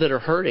people that are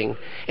hurting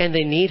and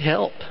they need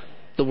help.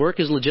 The work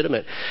is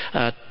legitimate.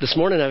 This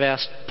morning I've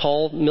asked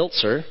Paul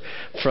Miltzer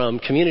from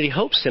Community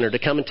Hope Center to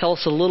come and tell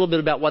us a little bit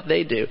about what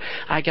they do.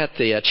 I got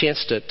the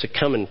chance to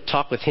come and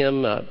talk with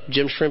him.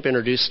 Jim Shrimp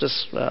introduced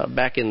us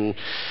back in,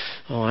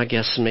 I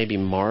guess maybe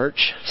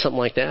March, something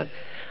like that.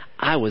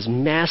 I was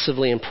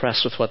massively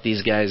impressed with what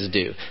these guys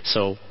do.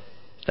 So,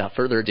 without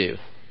further ado.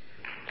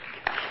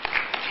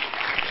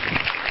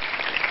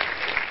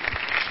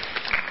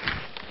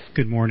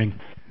 Good morning.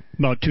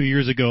 About 2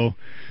 years ago,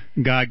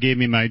 God gave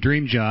me my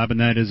dream job, and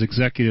that is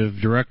Executive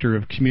Director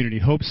of Community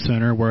Hope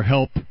Center, where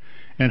help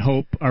and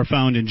hope are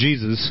found in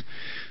Jesus.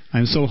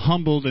 I'm so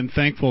humbled and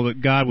thankful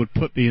that God would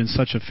put me in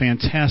such a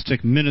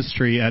fantastic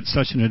ministry at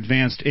such an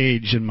advanced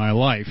age in my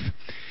life.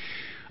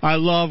 I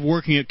love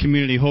working at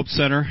Community Hope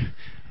Center.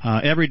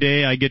 Every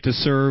day I get to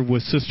serve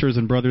with sisters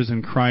and brothers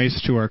in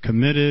Christ who are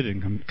committed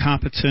and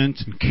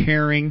competent and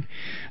caring.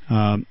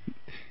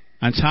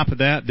 On top of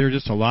that, they're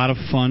just a lot of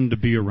fun to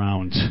be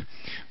around.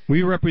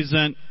 We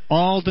represent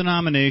all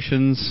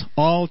denominations,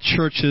 all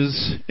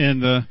churches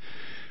in the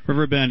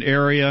Riverbend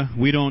area.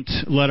 We don't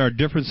let our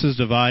differences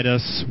divide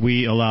us.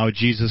 We allow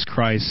Jesus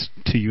Christ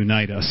to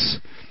unite us.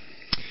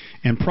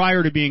 And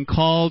prior to being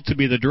called to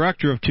be the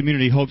director of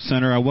Community Hope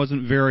Center, I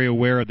wasn't very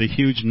aware of the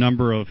huge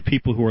number of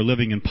people who are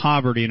living in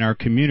poverty in our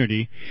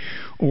community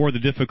or the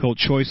difficult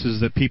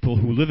choices that people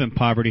who live in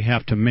poverty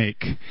have to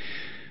make.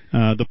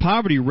 The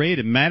poverty rate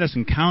in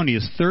Madison County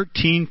is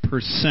 13%.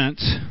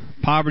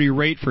 Poverty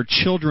rate for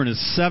children is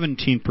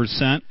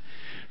 17%.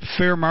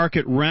 Fair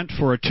market rent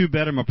for a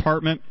two-bedroom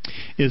apartment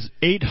is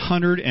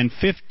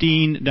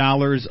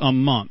 $815 a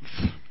month.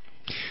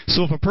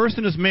 So if a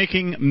person is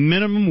making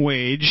minimum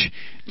wage,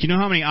 do you know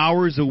how many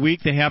hours a week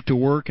they have to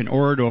work in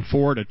order to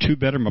afford a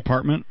two-bedroom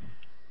apartment?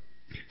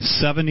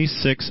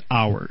 76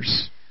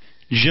 hours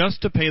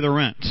just to pay the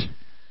rent.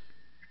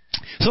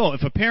 So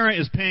if a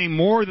parent is paying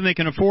more than they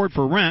can afford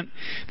for rent,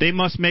 they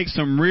must make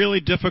some really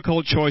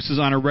difficult choices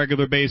on a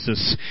regular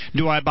basis.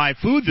 Do I buy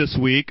food this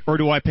week, or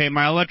do I pay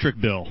my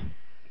electric bill?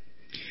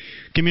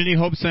 Community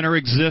Hope Center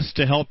exists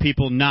to help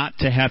people not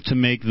to have to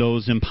make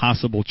those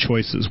impossible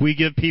choices. We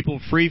give people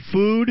free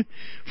food,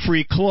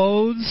 free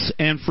clothes,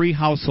 and free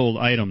household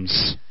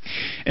items.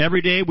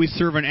 Every day we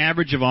serve an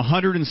average of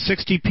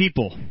 160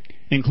 people,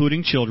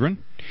 including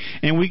children,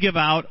 and we give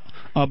out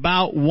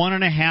about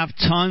 1.5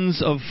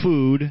 tons of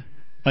food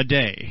a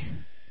day.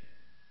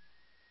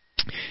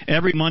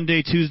 Every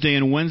Monday, Tuesday,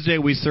 and Wednesday,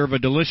 we serve a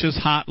delicious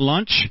hot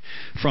lunch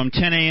from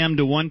 10 a.m.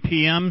 to 1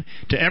 p.m.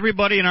 to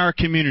everybody in our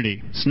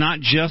community. It's not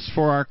just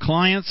for our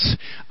clients.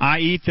 I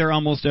eat there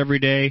almost every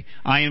day.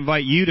 I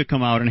invite you to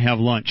come out and have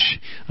lunch.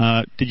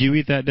 Did you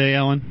eat that day,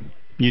 Ellen?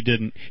 You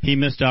didn't. He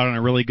missed out on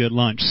a really good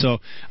lunch. So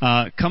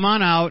come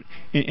on out.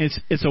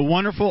 It's a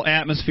wonderful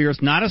atmosphere.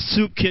 It's not a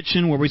soup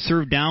kitchen where we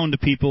serve down to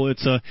people.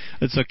 It's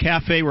a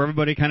cafe where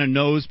everybody kind of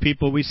knows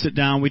people. We sit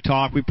down, we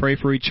talk, we pray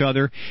for each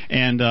other,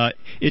 and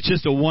it's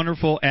just a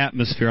wonderful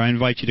atmosphere. I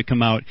invite you to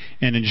come out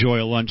and enjoy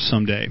a lunch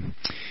someday.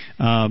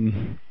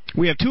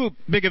 We have two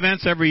big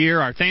events every year.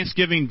 Our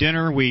Thanksgiving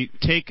dinner, we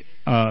take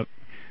a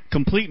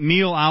complete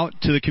meal out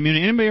to the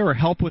community. Anybody ever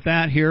help with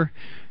that here,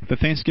 the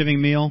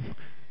Thanksgiving meal?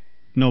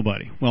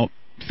 Nobody. Well,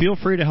 feel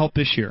free to help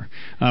this year.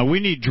 We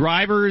need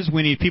drivers.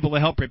 We need people to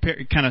help prepare,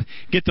 kind of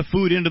get the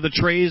food into the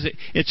trays.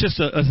 It's just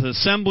an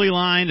assembly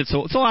line. It's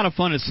a lot of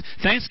fun. It's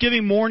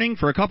Thanksgiving morning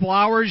for a couple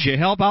hours. You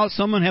help out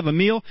someone, have a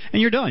meal,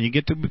 and you're done. You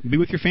get to be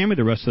with your family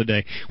the rest of the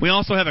day. We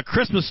also have a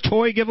Christmas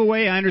toy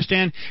giveaway. I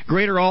understand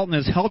Greater Alton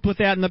has helped with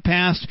that in the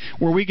past,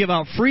 where we give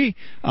out free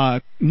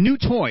new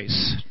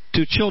toys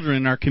to children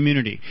in our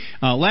community.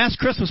 Last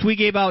Christmas, we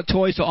gave out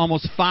toys to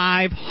almost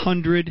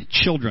 500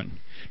 children.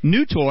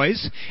 New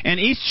toys, and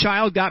each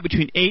child got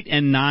between 8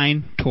 and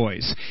 9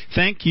 toys.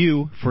 Thank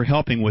you for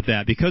helping with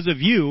that. Because of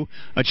you,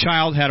 a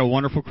child had a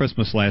wonderful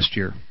Christmas last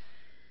year.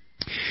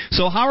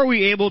 So how are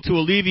we able to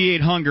alleviate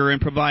hunger and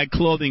provide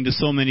clothing to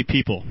so many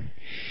people?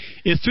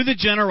 It's through the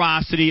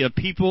generosity of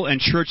people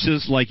and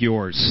churches like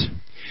yours.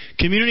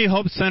 Community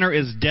Hope Center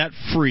is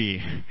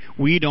debt-free.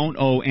 We don't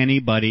owe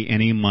anybody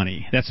any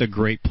money. That's a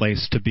great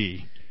place to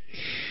be.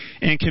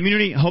 And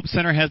Community Hope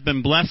Center has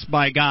been blessed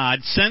by God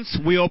since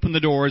we opened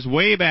the doors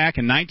way back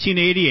in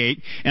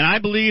 1988. And I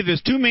believe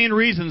there's two main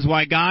reasons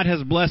why God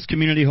has blessed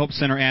Community Hope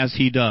Center as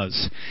He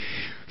does.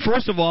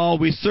 First of all,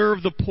 we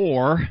serve the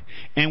poor,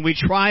 and we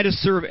try to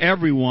serve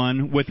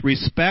everyone with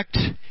respect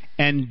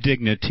and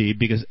dignity,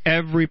 because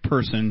every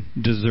person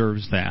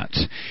deserves that.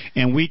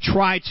 And we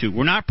try to.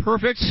 We're not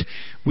perfect.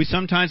 We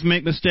sometimes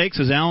make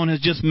mistakes. As Alan has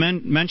just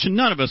mentioned,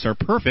 none of us are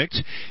perfect.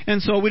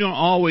 And so we don't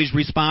always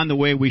respond the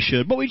way we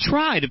should. But we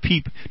try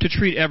to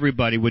treat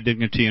everybody with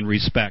dignity and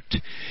respect.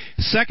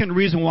 Second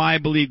reason why I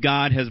believe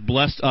God has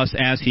blessed us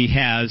as He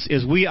has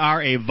is we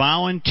are a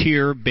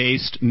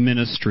volunteer-based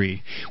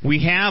ministry.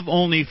 We have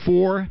only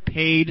 4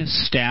 paid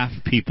staff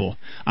people.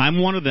 I'm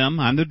one of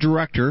them. I'm the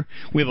director.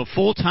 We have a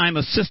full-time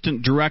assistant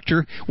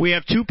director. We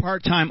have 2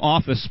 part-time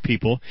office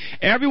people.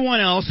 Everyone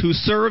else who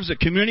serves at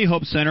Community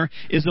Hope Center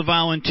is a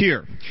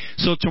volunteer.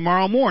 So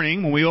tomorrow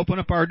morning, when we open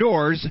up our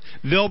doors,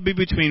 there'll be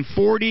between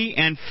 40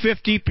 and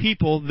 50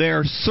 people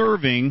there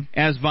serving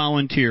as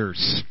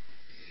volunteers.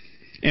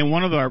 And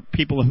one of our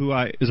people who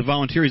is a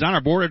volunteer, he's on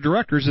our board of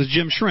directors, is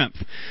Jim Shrimp.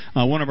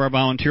 One of our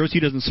volunteers. He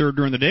doesn't serve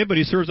during the day, but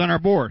he serves on our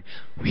board.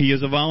 He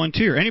is a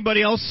volunteer.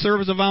 Anybody else serve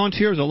as a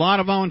volunteer? There's a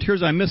lot of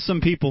volunteers. I missed some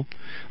people.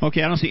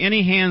 Okay, I don't see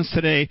any hands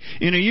today.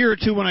 In a year or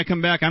two when I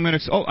come back, I'm going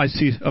to... Oh, I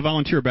see a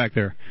volunteer back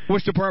there.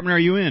 Which department are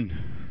you in?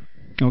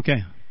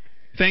 Okay.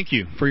 Thank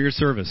you for your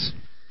service.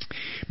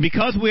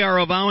 Because we are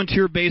a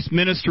volunteer-based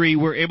ministry,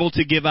 we're able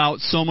to give out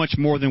so much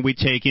more than we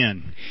take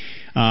in.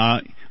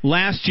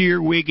 Last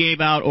year, we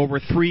gave out over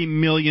 $3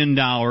 million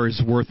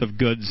worth of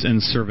goods and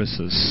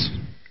services.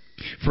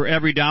 For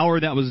every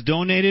dollar that was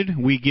donated,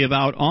 we give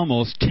out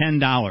almost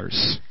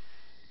 $10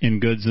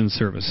 in goods and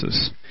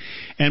services.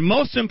 And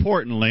most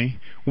importantly,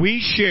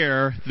 we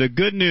share the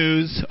good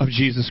news of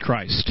Jesus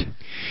Christ.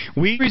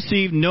 We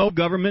receive no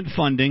government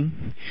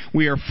funding.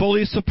 we are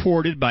fully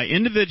supported by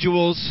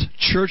individuals,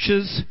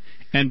 churches,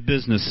 and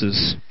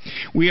businesses.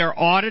 We are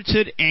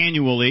audited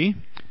annually,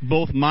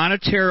 both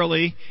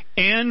monetarily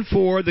and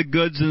for the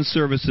goods and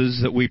services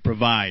that we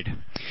provide.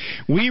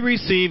 We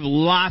receive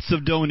lots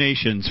of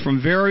donations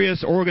from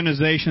various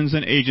organizations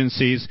and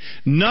agencies,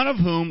 none of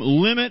whom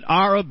limit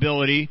our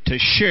ability to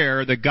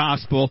share the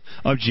gospel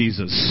of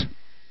Jesus.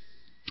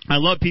 I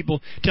love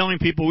telling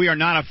people we are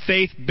not a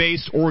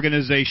faith-based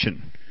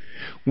organization.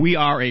 We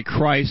are a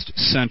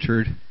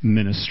Christ-centered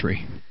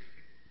ministry.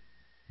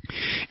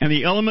 And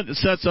the element that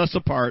sets us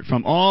apart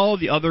from all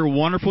the other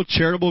wonderful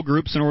charitable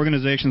groups and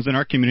organizations in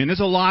our community, and there's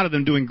a lot of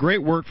them doing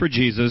great work for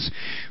Jesus,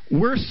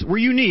 we're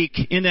unique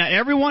in that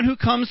everyone who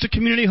comes to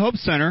Community Hope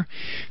Center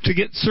to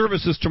get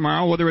services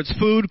tomorrow, whether it's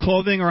food,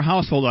 clothing, or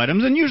household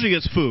items, and usually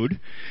it's food,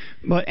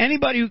 but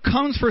anybody who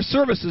comes for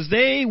services,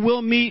 they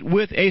will meet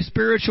with a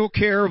spiritual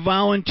care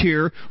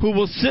volunteer who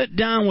will sit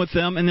down with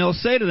them and they'll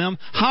say to them,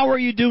 "How are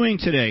you doing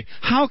today?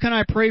 How can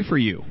I pray for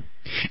you?"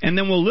 And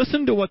then we'll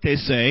listen to what they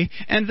say,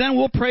 and then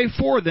we'll pray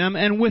for them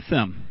and with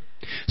them.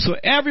 So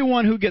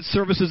everyone who gets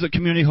services at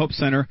Community Hope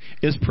Center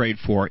is prayed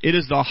for. It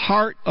is the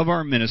heart of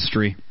our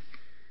ministry.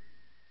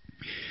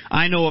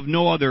 I know of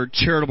no other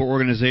charitable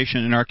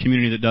organization in our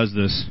community that does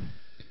this.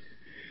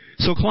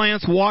 So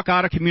clients walk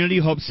out of Community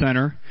Hope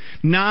Center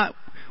not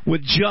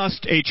with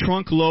just a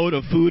trunk load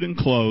of food and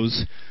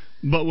clothes,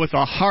 but with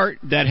a heart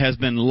that has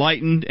been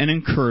lightened and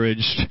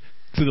encouraged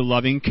through the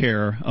loving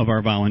care of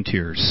our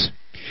volunteers.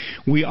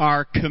 We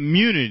are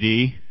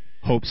Community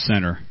Hope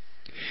Center.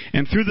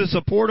 And through the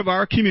support of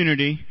our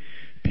community,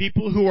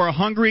 people who are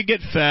hungry get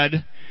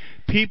fed,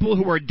 people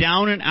who are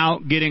down and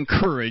out get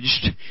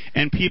encouraged,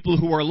 and people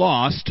who are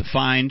lost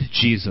find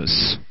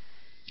Jesus.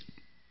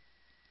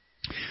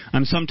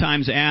 I'm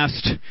sometimes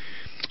asked,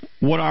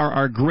 what are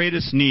our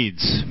greatest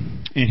needs?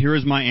 And here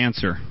is my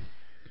answer.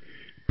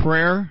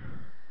 Prayer,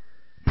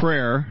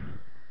 prayer,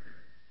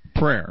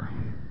 prayer.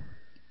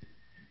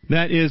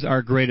 That is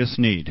our greatest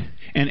need.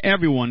 And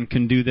everyone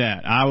can do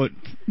that. I would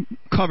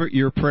covet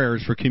your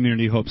prayers for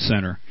Community Hope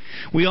Center.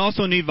 We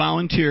also need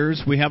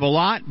volunteers. We have a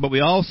lot, but we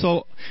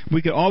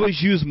could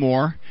always use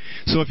more.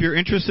 So if you're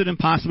interested in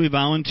possibly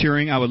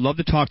volunteering, I would love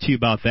to talk to you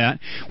about that.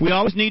 We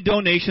always need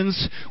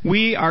donations.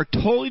 We are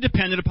totally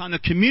dependent upon the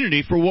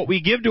community for what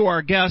we give to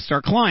our guests,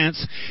 our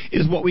clients,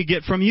 is what we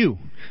get from you.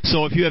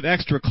 So if you have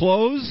extra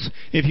clothes,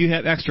 if you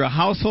have extra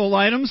household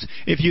items,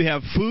 if you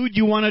have food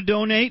you want to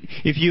donate,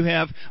 if you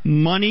have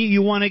money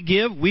you want to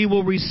give, we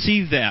will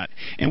receive that.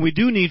 And we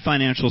do need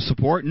financial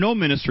support. No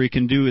ministry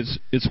can do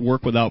its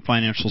work without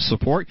financial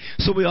support.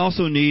 So we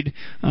also need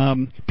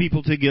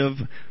people to give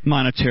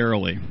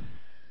monetarily.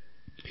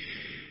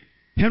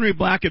 Henry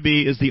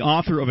Blackaby is the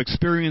author of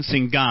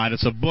Experiencing God.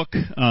 It's a book,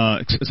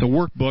 it's a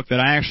workbook that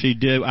I actually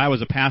did. I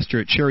was a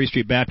pastor at Cherry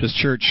Street Baptist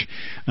Church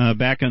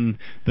back in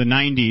the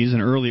 90s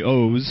and early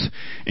O's,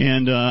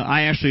 and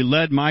I actually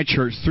led my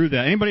church through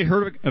that. Anybody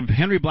heard of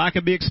Henry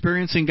Blackaby,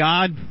 Experiencing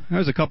God?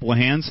 There's a couple of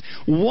hands.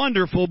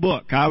 Wonderful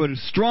book. I would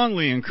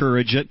strongly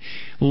encourage it.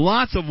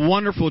 Lots of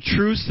wonderful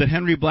truths that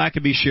Henry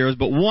Blackaby shares,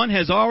 but one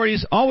has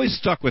always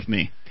stuck with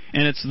me,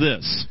 and it's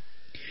this.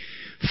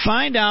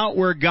 Find out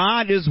where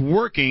God is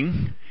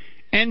working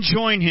and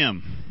join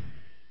Him.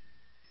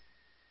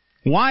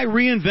 Why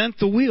reinvent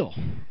the wheel?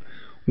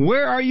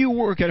 Where are you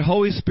working,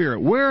 Holy Spirit?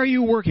 Where are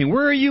you working?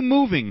 Where are you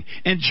moving?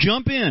 And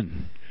jump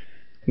in,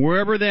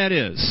 wherever that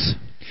is.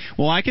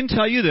 Well, I can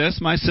tell you this,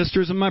 my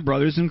sisters and my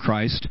brothers in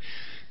Christ,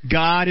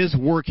 God is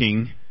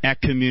working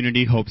at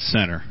Community Hope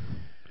Center.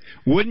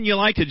 Wouldn't you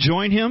like to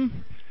join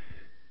Him?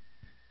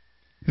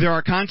 There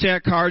are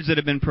contact cards that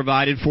have been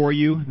provided for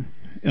you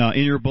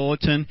in your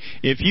bulletin.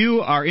 If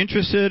you are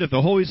interested, if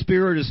the Holy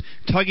Spirit is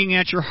tugging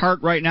at your heart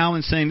right now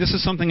and saying, this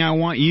is something I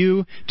want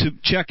you to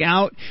check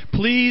out,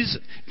 please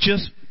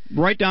just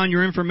write down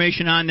your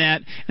information on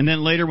that, and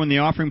then later when the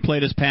offering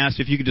plate is passed,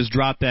 if you could just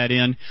drop that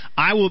in.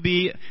 I will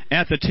be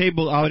at the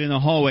table out in the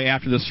hallway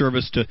after the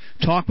service to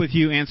talk with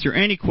you, answer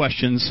any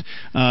questions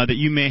that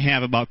you may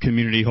have about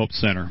Community Hope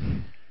Center.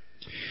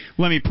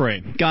 Let me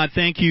pray. God,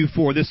 thank you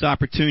for this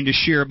opportunity to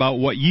share about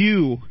what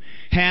you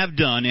have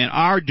done and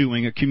are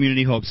doing at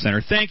Community Hope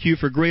Center. Thank you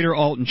for Greater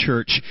Alton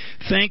Church.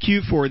 Thank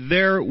you for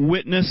their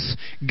witness.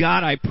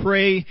 God, I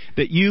pray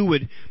that you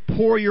would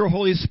pour your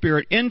Holy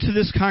Spirit into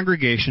this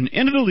congregation,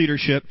 into the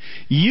leadership.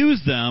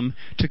 Use them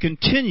to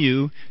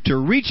continue to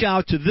reach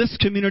out to this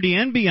community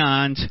and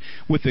beyond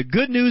with the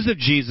good news of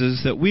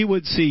Jesus, that we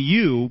would see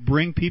you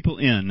bring people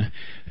in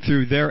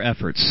through their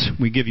efforts.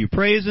 We give you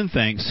praise and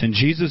thanks in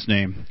Jesus'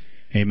 name.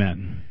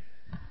 Amen.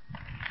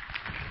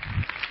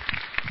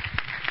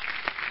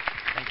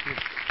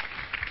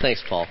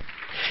 Thanks, Paul.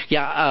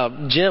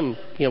 Yeah, Jim,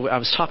 I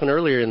was talking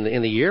earlier in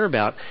the year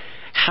about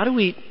how do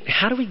we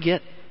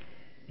get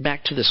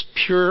back to this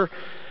pure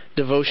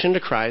devotion to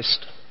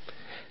Christ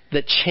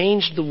that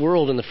changed the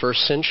world in the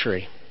first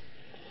century.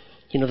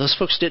 Those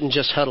folks didn't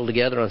just huddle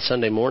together on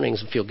Sunday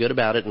mornings and feel good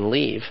about it and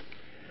leave.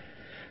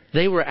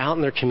 They were out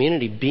in their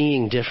community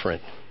being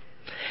different,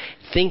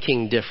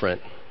 thinking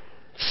different,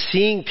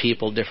 seeing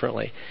people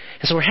differently.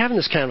 And so we're having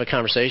this kind of a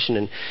conversation,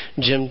 and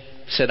Jim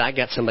said, I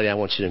got somebody I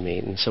want you to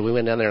meet. And so we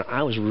went down there, and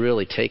I was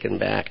really taken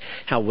back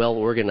how well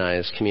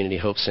organized Community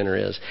Hope Center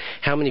is,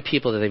 how many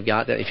people that they've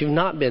got. That if you've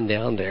not been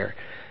down there,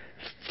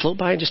 float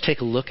by and just take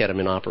a look at them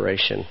in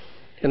operation.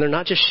 And they're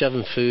not just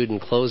shoving food and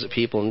clothes at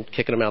people and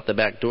kicking them out the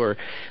back door.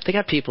 They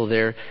got people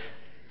there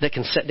that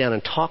can sit down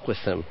and talk with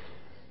them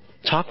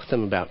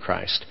about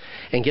Christ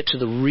and get to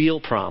the real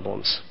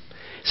problems.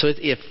 So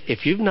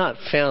if you've not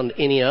found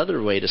any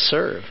other way to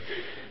serve,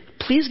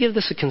 please give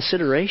this a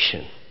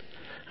consideration.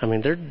 I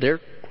mean,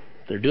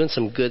 they're doing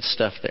some good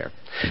stuff there.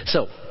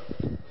 So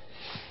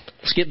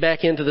let's get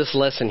back into this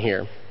lesson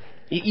here.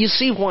 You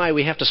see why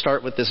we have to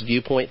start with this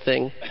viewpoint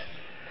thing?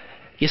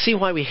 You see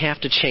why we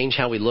have to change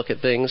how we look at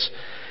things?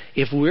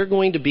 If we're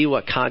going to be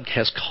what God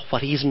has,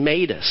 what He's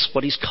made us,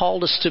 what He's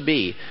called us to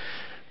be,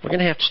 we're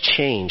going to have to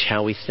change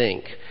how we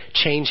think,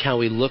 change how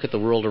we look at the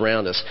world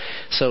around us.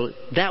 So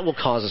that will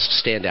cause us to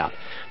stand out.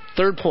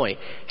 Third point,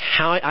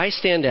 how I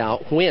stand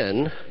out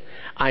when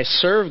I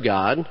serve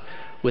God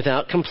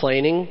without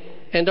complaining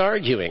and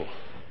arguing.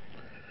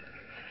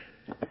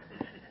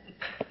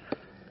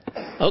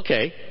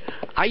 Okay,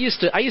 I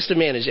used to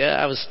manage.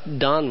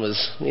 Don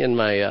was in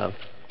my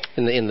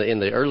in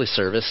the early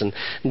service,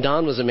 and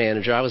Don was a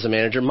manager. I was a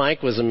manager.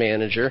 Mike was a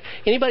manager.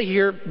 Anybody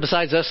here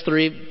besides us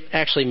three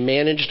actually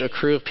managed a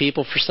crew of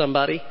people for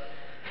somebody?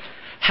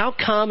 How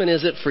common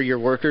is it for your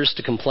workers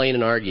to complain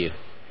and argue?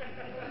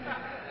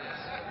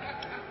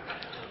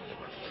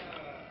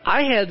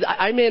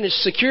 I managed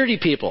security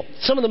people,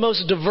 some of the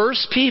most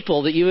diverse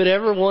people that you would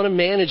ever want to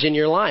manage in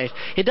your life.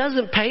 It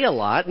doesn't pay a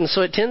lot, and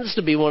so it tends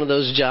to be one of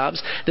those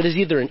jobs that is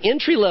either an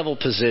entry-level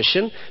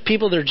position,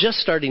 people that are just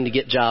starting to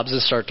get jobs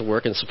and start to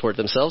work and support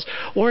themselves,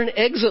 or an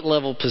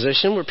exit-level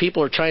position where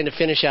people are trying to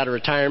finish out a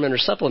retirement or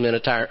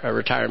supplement a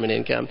retirement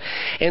income.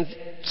 And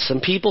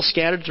some people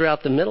scattered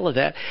throughout the middle of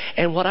that.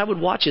 And what I would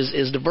watch is,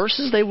 as diverse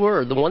as they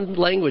were, the one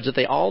language that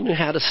they all knew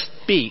how to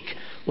speak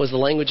was the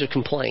language of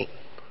complaint.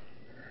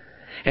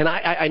 And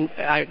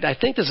I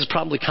think this is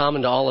probably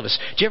common to all of us.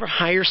 Did you ever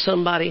hire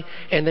somebody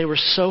and they were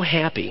so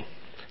happy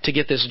to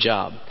get this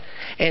job?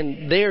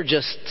 And they're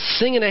just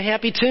singing a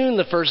happy tune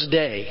the first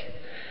day.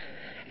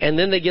 And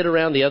then they get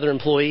around the other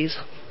employees.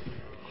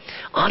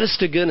 Honest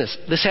to goodness,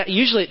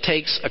 usually it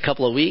takes a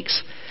couple of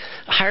weeks.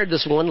 I hired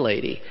this one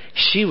lady.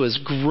 She was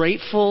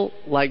grateful,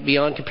 like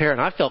beyond compare.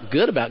 And I felt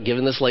good about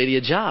giving this lady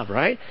a job,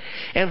 right?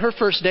 And her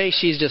first day,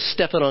 she's just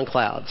stepping on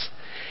clouds.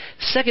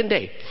 Second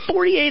day,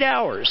 48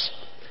 hours.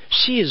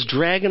 She is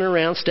dragging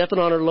around, stepping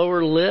on her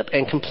lower lip,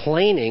 and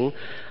complaining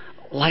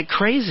like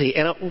crazy.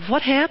 And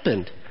what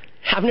happened?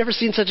 I've never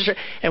seen such a...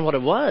 And what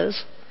it was,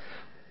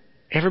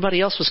 everybody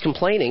else was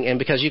complaining. And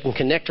because you can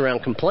connect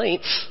around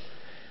complaints,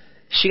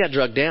 she got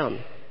drugged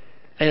down.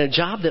 And a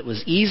job that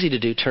was easy to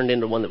do turned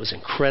into one that was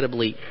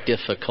incredibly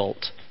difficult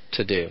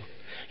to do.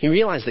 You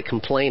realize that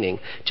complaining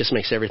just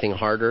makes everything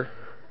harder.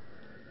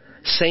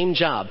 Same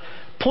job.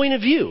 Point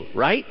of view,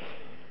 right?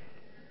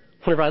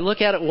 Whenever I look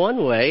at it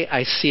one way,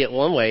 I see it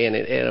one way, and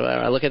when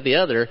I look at the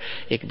other,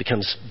 it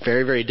becomes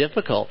very, very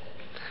difficult.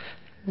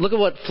 Look at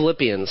what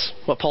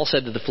Paul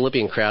said to the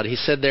Philippian crowd. He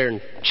said there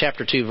in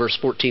chapter 2, verse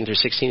 14 through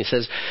 16, he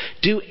says,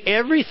 do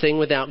everything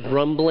without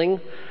grumbling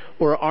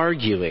or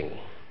arguing.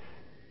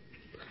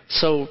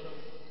 So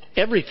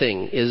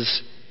everything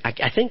is,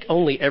 I think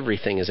only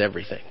everything is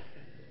everything.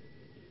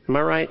 Am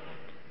I right?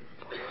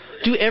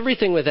 Do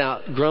everything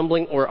without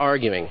grumbling or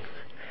arguing.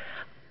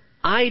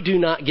 I do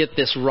not get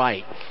this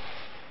right.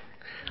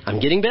 I'm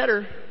getting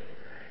better.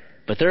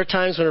 But there are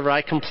times whenever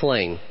I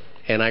complain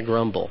and I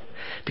grumble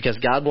because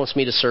God wants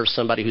me to serve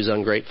somebody who's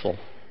ungrateful.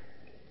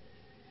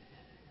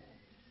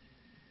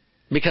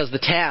 Because the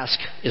task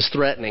is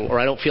threatening or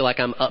I don't feel like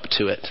I'm up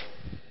to it.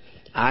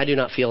 I do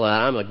not feel that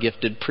I'm a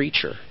gifted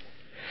preacher.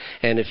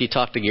 And if you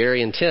talk to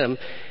Gary and Tim,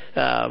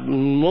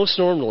 most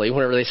normally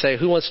whenever they say,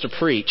 who wants to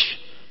preach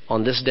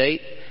on this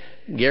date?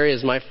 Gary,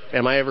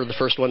 am I ever the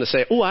first one to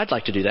say, oh, I'd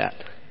like to do that?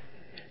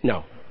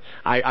 No.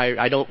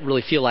 I don't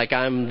really feel like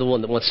I'm the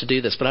one that wants to do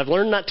this, but I've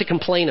learned not to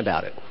complain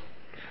about it.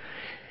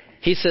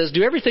 He says,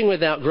 do everything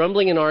without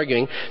grumbling and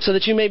arguing so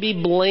that you may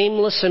be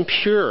blameless and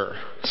pure.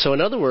 So in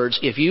other words,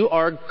 if you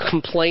are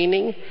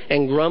complaining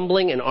and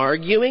grumbling and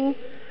arguing,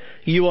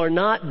 you are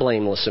not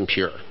blameless and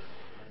pure.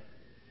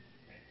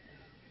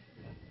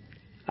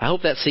 I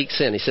hope that sinks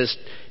in. He says,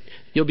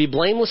 you'll be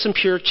blameless and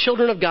pure,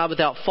 children of God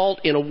without fault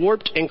in a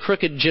warped and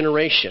crooked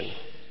generation.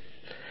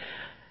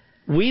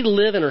 We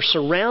live and are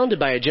surrounded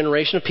by a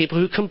generation of people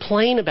who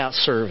complain about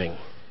serving.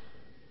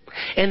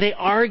 And they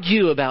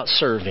argue about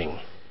serving.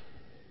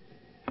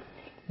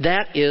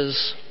 That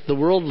is the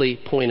worldly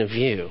point of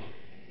view.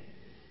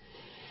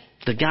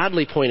 The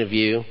godly point of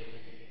view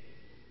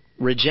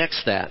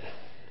rejects that.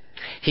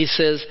 He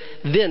says,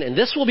 then, and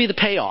this will be the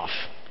payoff,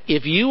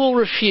 if you will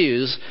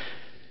refuse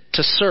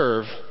to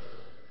serve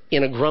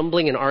in a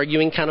grumbling and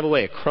arguing kind of a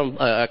way,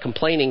 a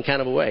complaining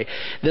kind of a way,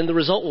 then the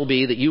result will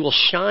be that you will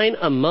shine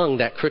among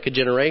that crooked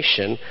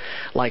generation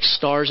like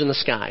stars in the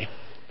sky.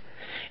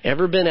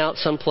 Ever been out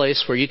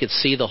someplace where you could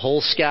see the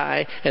whole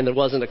sky and there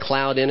wasn't a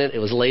cloud in it? It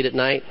was late at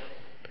night.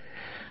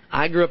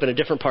 I grew up in a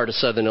different part of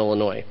southern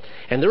Illinois,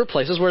 and there were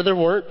places where there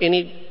weren't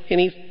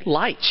any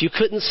lights. You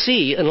couldn't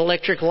see an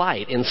electric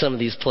light in some of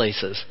these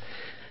places.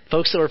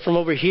 Folks that are from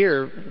over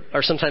here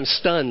are sometimes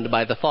stunned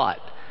by the thought.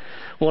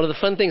 One of the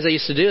fun things I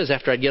used to do is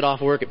after I'd get off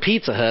work at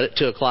Pizza Hut at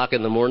 2 o'clock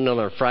in the morning on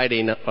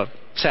a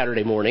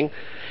Saturday morning,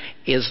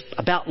 is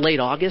about late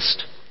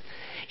August.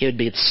 It would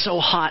be so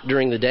hot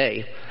during the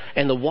day,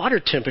 and the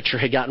water temperature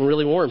had gotten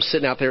really warm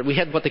sitting out there. We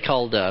had what they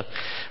called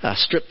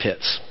strip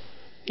pits.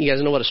 You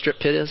guys know what a strip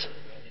pit is?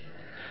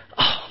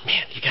 Oh,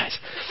 man, you guys.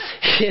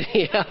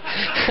 Yeah.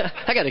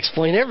 I got to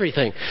explain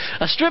everything.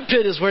 A strip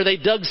pit is where they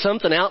dug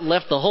something out and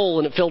left the hole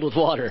and it filled with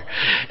water.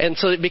 And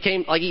so it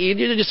became like you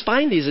just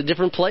find these at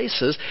different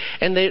places.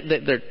 And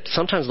they're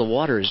sometimes the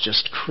water is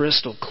just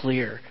crystal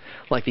clear,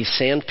 like these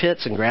sand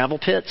pits and gravel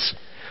pits.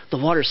 The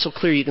water is so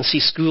clear you can see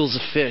schools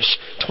of fish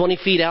 20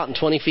 feet out and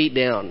 20 feet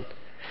down.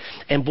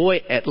 And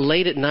boy,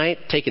 late at night,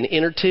 take an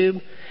inner tube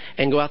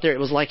and go out there. It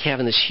was like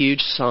having this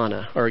huge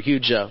sauna or a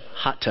huge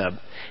hot tub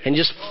and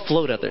just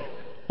float out there.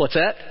 What's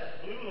that?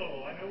 Blue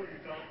hole. I know what you're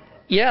talking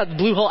about. Yeah, the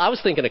blue hole. I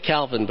was thinking of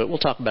Calvin, but we'll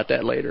talk about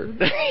that later.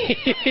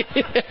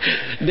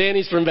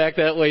 Danny's from back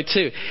that way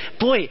too.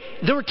 Boy,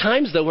 there were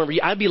times though where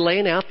I'd be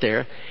laying out there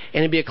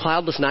and it'd be a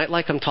cloudless night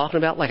like I'm talking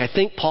about, like I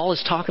think Paul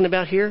is talking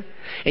about here.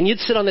 And you'd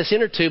sit on this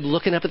inner tube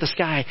looking up at the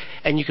sky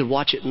and you could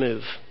watch it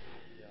move.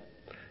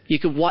 You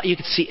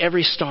could see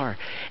every star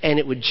and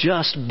it would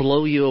just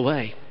blow you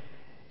away.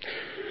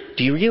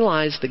 Do you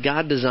realize that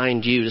God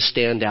designed you to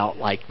stand out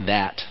like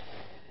that?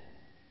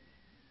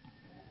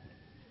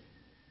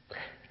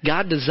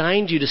 God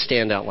designed you to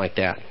stand out like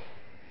that.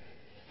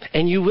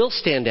 And you will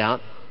stand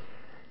out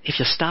if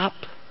you stop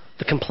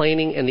the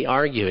complaining and the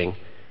arguing.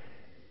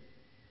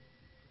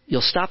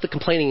 You'll stop the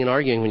complaining and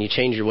arguing when you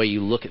change your way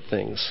you look at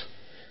things,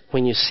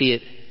 when you see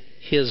it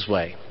His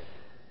way.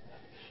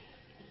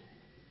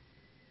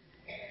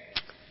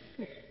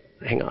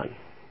 Hang on.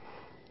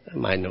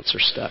 My notes are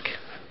stuck.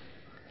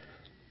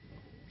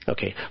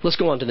 Okay, let's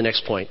go on to the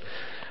next point.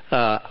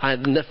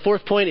 The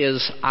fourth point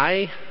is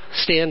I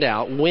stand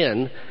out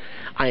when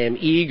I am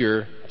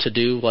eager to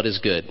do what is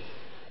good.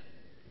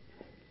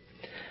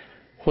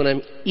 When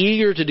I'm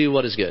eager to do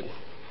what is good.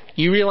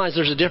 You realize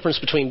there's a difference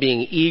between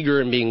being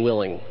eager and being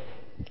willing.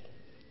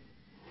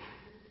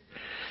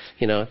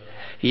 You know,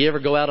 you ever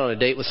go out on a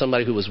date with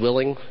somebody who was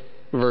willing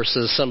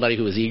versus somebody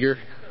who was eager?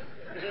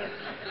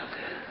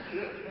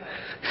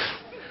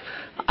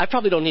 I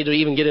probably don't need to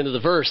even get into the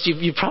verse.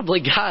 You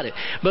probably got it.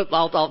 But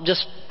I'll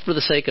just for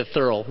the sake of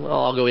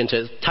I'll go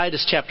into it.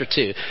 Titus chapter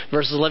 2,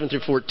 verses 11 through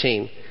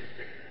 14.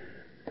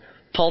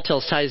 Paul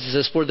tells Titus, he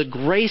says, "For the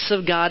grace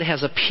of God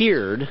has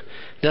appeared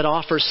that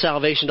offers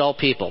salvation to all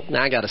people."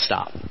 Now I got to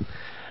stop.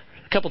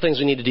 A couple things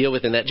we need to deal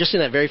with in that. Just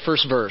in that very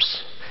first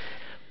verse.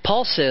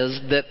 Paul says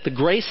that the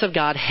grace of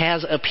God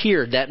has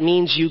appeared. That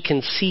means you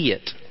can see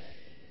it.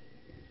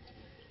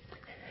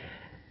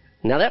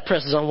 Now that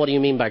presses on, what do you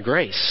mean by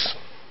grace?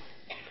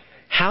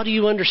 How do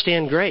you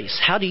understand grace?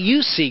 How do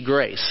you see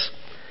grace?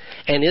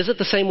 And is it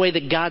the same way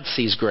that God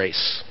sees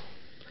grace?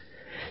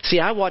 See,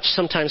 I watch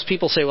sometimes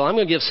people say, well, I'm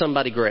going to give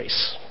somebody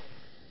grace.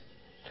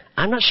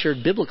 I'm not sure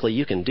biblically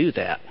you can do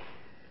that.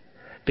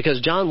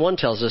 Because John 1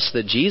 tells us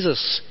that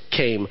Jesus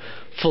came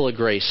full of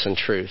grace and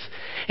truth.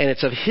 And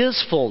it's of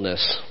His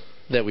fullness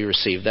that we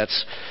receive.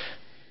 That's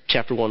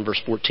chapter 1,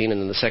 verse 14, and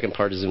then the second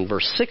part is in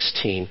verse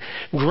 16.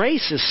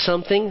 Grace is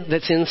something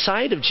that's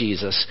inside of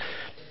Jesus.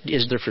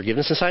 Is there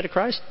forgiveness inside of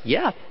Christ?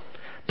 Yeah.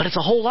 But it's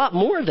a whole lot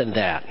more than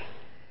that.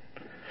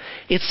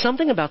 It's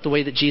something about the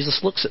way that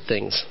Jesus looks at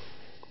things.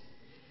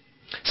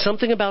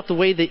 Something about the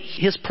way that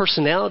His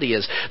personality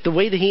is, the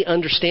way that He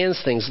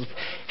understands things,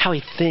 how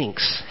He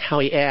thinks, how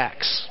He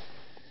acts.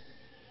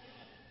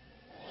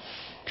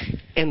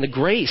 And the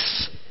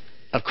grace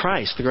of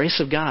Christ, the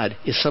grace of God,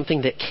 is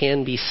something that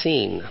can be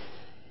seen.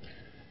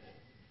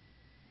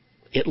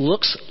 It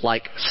looks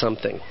like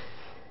something.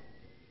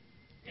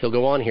 He'll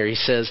go on here. He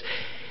says,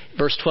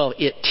 verse 12,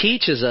 it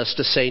teaches us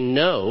to say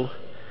no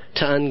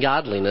to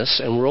ungodliness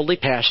and worldly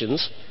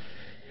passions,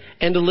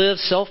 and to live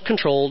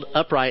self-controlled,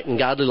 upright, and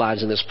godly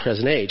lives in this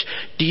present age.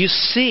 Do you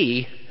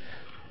see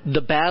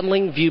the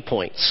battling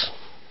viewpoints?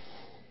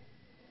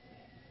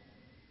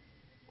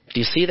 Do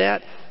you see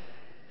that?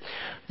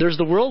 There's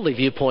the worldly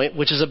viewpoint,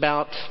 which is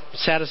about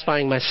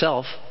satisfying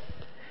myself.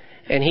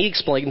 And he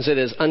explains it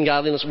as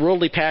ungodliness,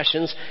 worldly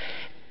passions,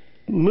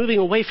 moving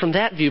away from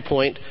that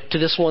viewpoint to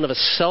this one of a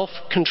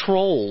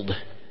self-controlled,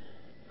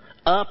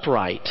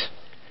 upright,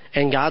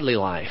 and godly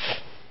life.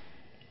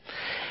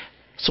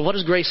 So what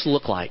does grace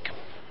look like?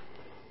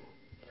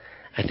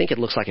 I think it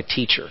looks like a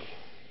teacher.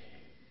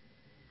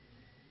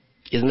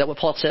 Isn't that what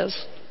Paul says?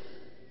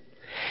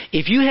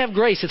 If you have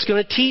grace, it's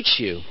going to teach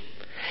you.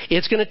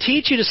 It's going to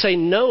teach you to say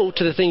no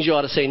to the things you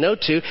ought to say no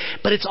to,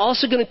 but it's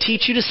also going to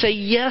teach you to say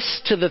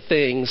yes to the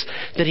things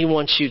that He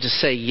wants you to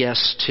say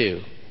yes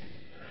to.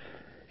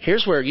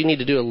 Here's where you need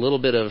to do a little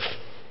bit of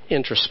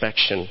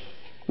introspection,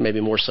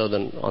 maybe more so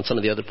than on some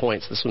of the other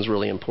points. This one's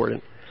really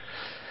important.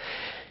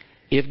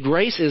 If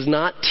grace is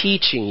not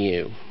teaching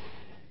you,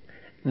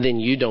 then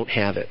you don't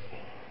have it.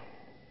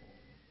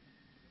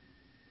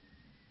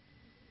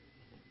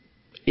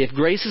 If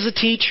grace is a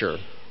teacher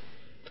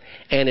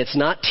and it's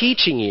not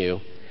teaching you,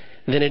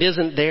 then it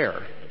isn't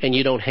there and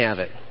you don't have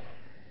it.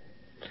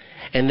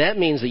 And that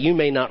means that you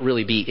may not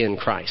really be in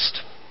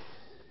Christ.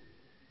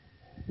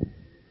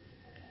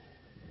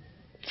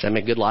 Does that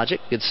make good logic?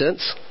 Good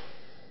sense?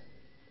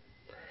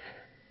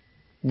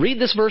 Read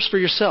this verse for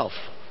yourself.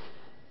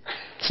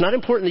 It's not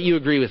important that you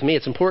agree with me.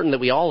 It's important that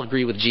we all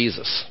agree with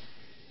Jesus.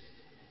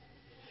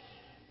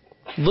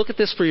 Look at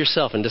this for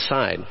yourself and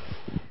decide.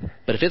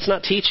 But if it's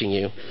not teaching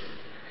you,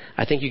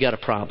 I think you got a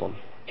problem.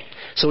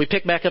 So we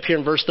pick back up here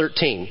in verse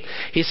 13.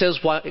 He says,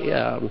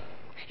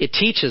 it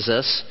teaches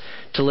us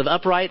to live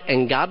upright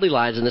and godly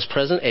lives in this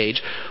present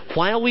age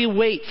while we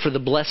wait for the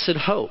blessed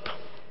hope,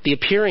 the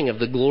appearing of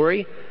the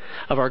glory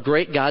of our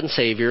great God and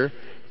Savior,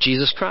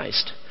 Jesus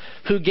Christ,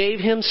 who gave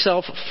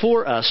himself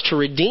for us to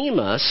redeem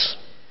us,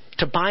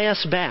 to buy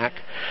us back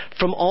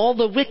from all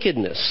the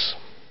wickedness,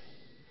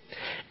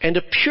 and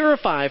to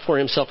purify for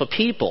himself a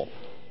people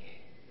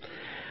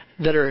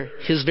that are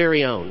his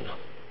very own,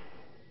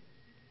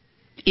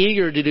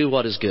 eager to do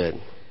what is good.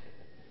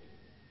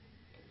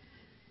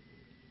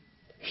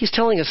 He's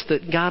telling us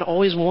that God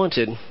always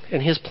wanted,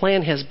 and his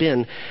plan has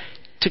been,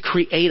 to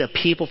create a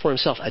people for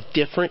himself, a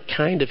different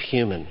kind of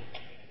human.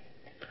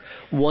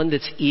 One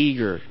that's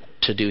eager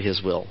to do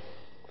his will.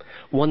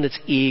 One that's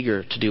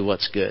eager to do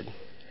what's good.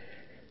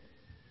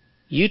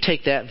 You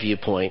take that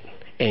viewpoint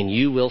and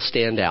you will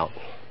stand out.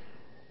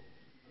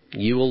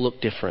 You will look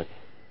different.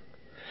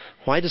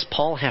 Why does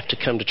Paul have to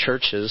come to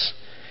churches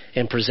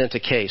and present a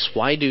case?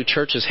 Why do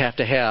churches have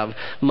to have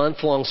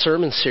month-long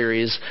sermon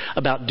series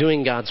about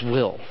doing God's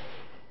will?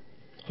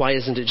 Why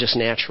isn't it just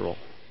natural?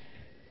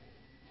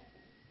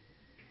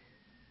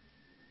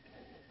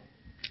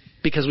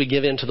 Because we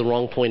give in to the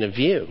wrong point of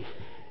view.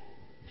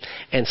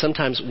 And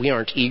sometimes we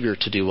aren't eager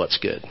to do what's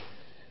good.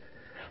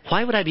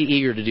 Why would I be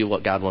eager to do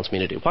what God wants me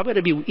to do? Why would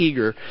I be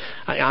eager?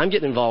 I'm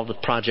getting involved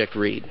with Project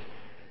Read.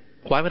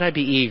 Why would I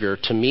be eager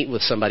to meet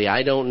with somebody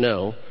I don't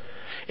know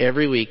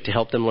every week to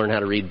help them learn how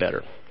to read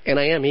better? And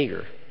I am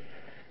eager.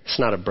 It's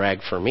not a brag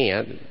for me,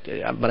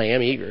 but I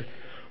am eager.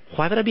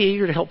 Why would I be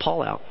eager to help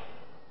Paul out?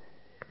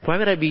 Why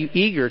would I be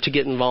eager to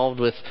get involved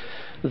with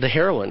the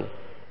heroin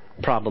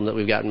problem that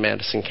we've got in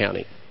Madison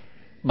County?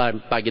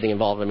 By getting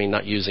involved, I mean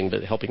not using,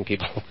 but helping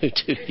people who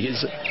do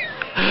use it.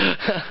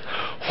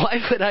 Why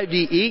would I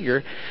be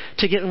eager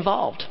to get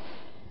involved?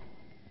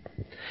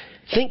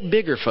 Think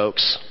bigger,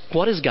 folks.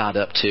 What is God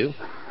up to?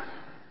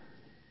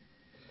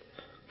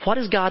 What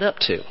is God up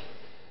to?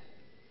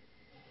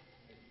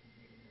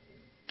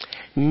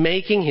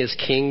 Making his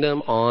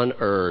kingdom on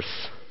earth.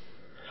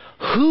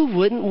 Who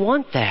wouldn't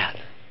want that?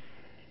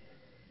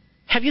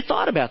 Have you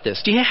thought about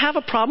this? Do you have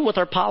a problem with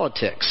our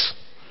politics?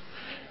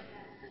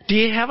 Do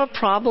you have a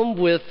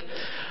problem with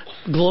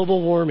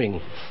global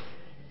warming?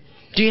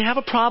 Do you have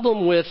a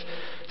problem with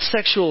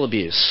sexual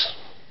abuse,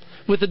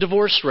 with the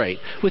divorce rate,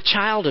 with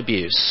child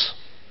abuse,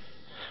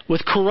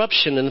 with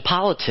corruption in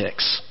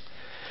politics?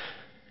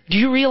 Do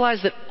you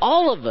realize that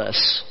all of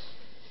us,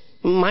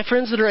 my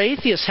friends that are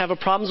atheists, have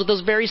problems with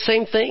those very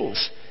same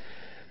things?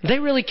 They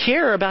really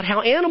care about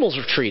how animals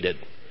are treated.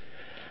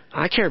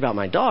 I care about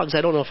my dogs.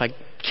 I don't know if I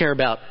care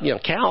about,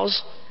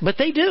 cows, but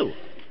they do.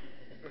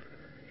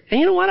 And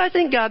you know what? I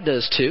think God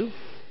does too.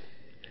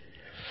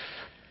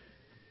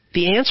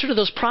 The answer to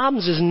those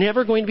problems is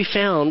never going to be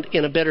found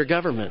in a better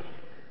government.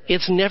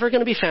 It's never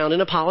going to be found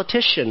in a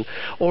politician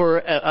or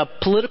a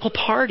political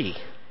party.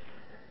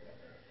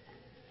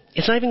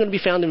 It's not even going to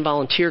be found in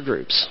volunteer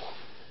groups.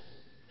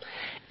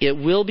 It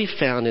will be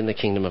found in the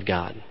kingdom of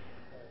God.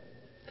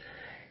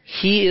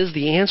 He is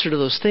the answer to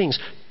those things.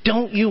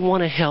 Don't you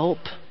want to help?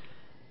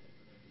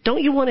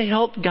 Don't you want to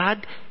help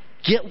God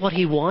get what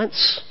he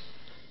wants?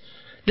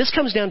 This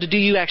comes down to, do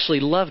you actually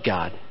love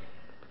God?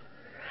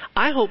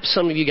 I hope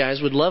some of you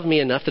guys would love me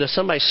enough that if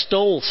somebody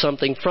stole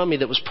something from me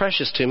that was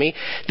precious to me,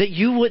 that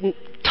you wouldn't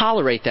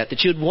tolerate that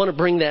you'd want to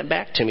bring that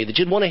back to me, that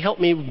you'd want to help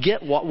me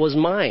get what was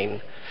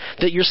mine,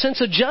 that your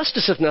sense of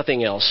justice, if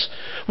nothing else,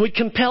 would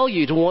compel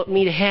you to want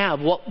me to have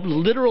what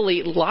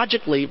literally,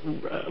 logically,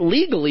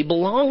 legally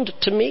belonged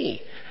to me.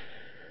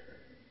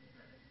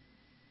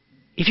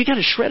 If you got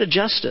a shred of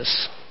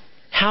justice,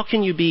 how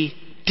can you be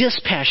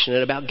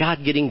dispassionate about God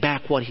getting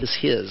back what is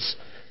his,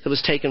 that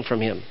was taken from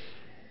him?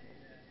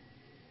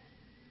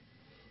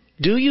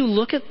 Do you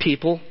look at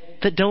people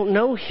that don't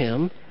know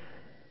him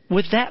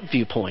with that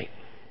viewpoint?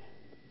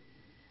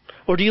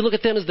 Or do you look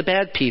at them as the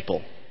bad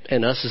people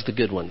and us as the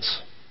good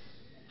ones?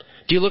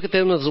 Do you look at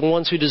them as the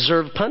ones who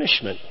deserve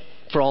punishment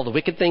for all the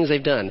wicked things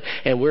they've done,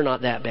 and we're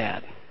not that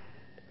bad?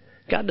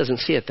 God doesn't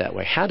see it that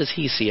way. How does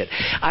he see it?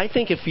 I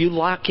think if you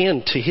lock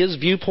in to his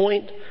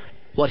viewpoint,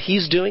 what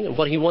he's doing and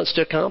what he wants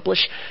to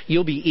accomplish,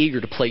 you'll be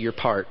eager to play your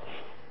part.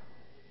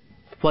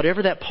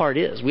 Whatever that part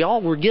is. We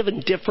all were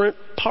given different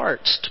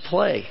parts to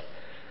play,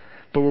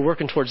 but we're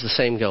working towards the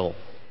same goal.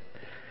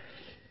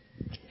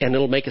 And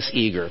it'll make us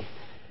eager.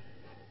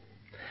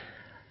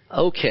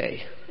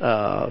 Okay,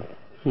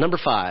 number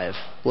 5,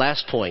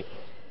 last point.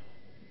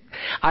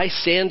 I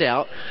stand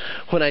out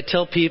when I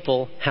tell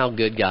people how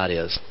good God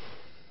is.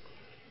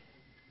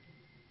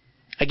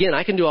 Again,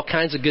 I can do all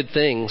kinds of good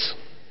things,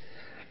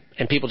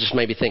 and people just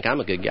maybe think I'm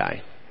a good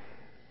guy.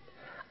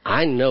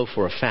 I know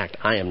for a fact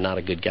I am not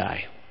a good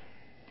guy.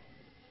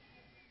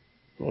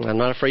 I'm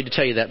not afraid to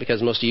tell you that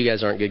because most of you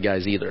guys aren't good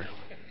guys either.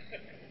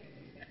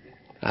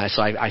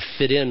 So I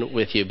fit in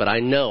with you, but I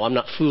know I'm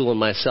not fooling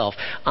myself.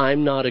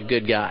 I'm not a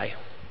good guy.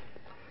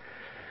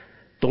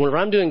 But whenever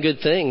I'm doing good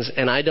things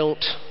and I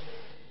don't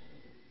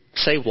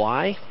say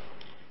why,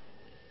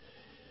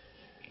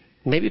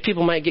 maybe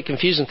people might get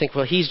confused and think,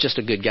 well, he's just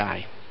a good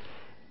guy.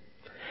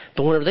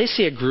 But whenever they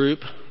see a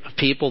group of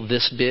people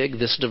this big,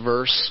 this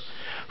diverse,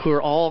 who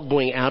are all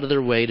going out of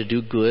their way to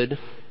do good,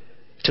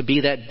 to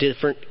be that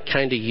different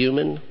kind of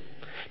human,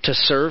 to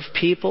serve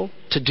people,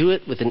 to do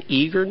it with an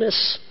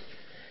eagerness,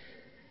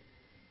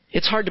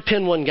 it's hard to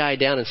pin one guy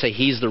down and say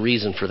he's the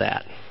reason for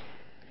that.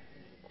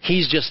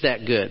 He's just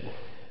that good.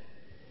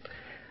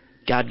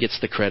 God gets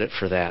the credit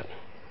for that.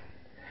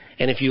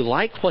 And if you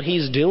like what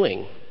he's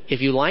doing,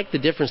 if you like the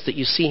difference that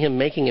you see him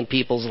making in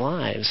people's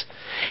lives,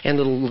 and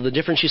the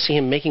difference you see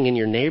him making in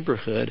your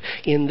neighborhood,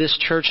 in this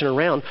church and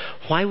around,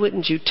 why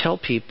wouldn't you tell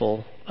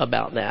people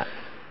about that?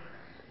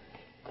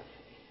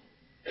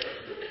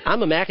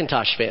 I'm a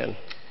Macintosh fan.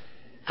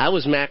 I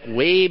was Mac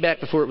way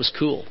back before it was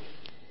cool.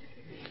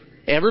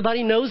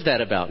 Everybody knows that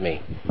about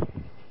me.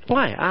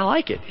 Why? I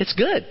like it. It's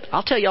good.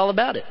 I'll tell you all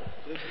about it.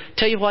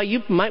 Tell you why you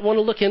might want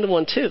to look into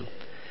one too.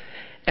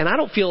 And I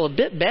don't feel a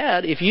bit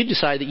bad if you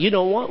decide that you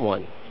don't want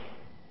one.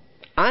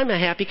 I'm a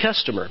happy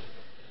customer.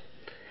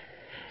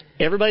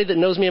 Everybody that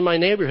knows me in my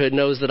neighborhood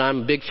knows that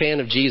I'm a big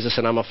fan of Jesus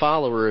and I'm a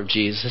follower of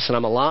Jesus, and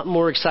I'm a lot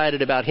more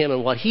excited about him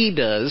and what he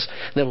does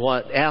than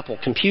what Apple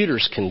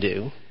computers can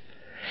do.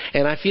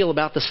 And I feel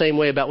about the same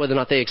way about whether or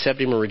not they accept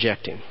him or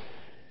reject him.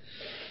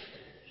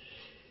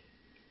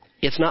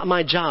 It's not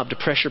my job to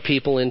pressure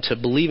people into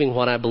believing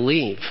what I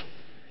believe.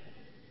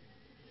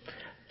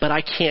 But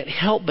I can't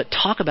help but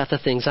talk about the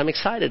things I'm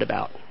excited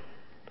about.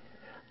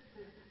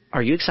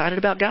 Are you excited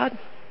about God?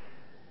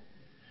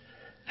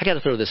 I got to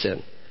throw this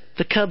in.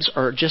 The Cubs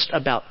are just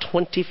about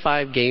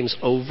 25 games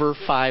over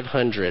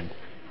 500.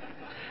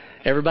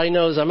 Everybody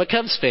knows I'm a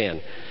Cubs fan.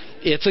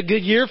 It's a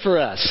good year for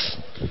us.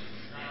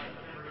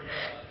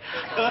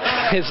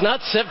 It's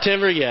not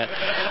September yet.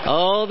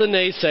 Oh, the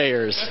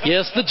naysayers.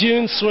 Yes, the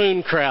June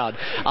swoon crowd.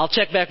 I'll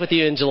check back with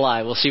you in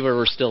July. We'll see where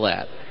we're still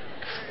at.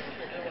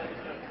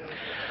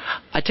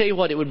 I tell you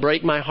what, it would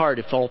break my heart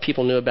if all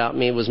people knew about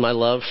me was my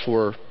love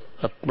for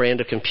a brand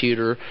of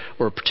computer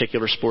or a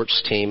particular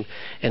sports team,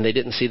 and they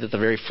didn't see that the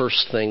very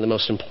first thing, the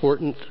most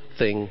important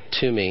thing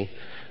to me,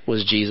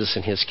 was Jesus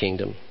and his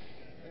kingdom.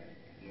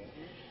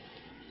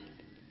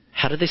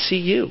 How do they see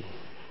you?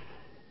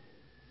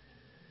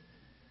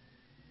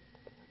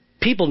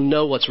 People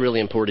know what's really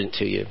important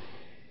to you.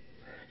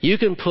 You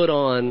can put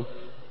on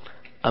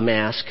a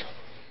mask.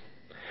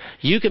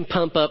 You can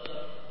pump up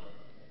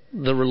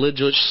the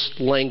religious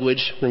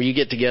language when you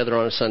get together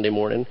on a Sunday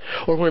morning,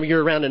 or whenever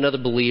you're around another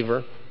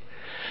believer.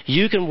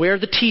 You can wear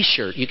the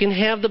t-shirt. You can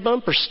have the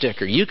bumper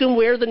sticker. You can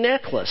wear the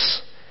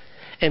necklace.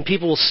 And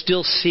people will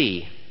still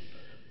see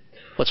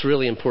what's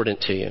really important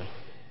to you.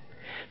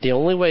 The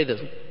only way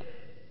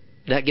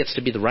that gets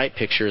to be the right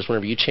picture is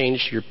whenever you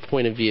change your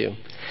point of view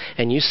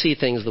and you see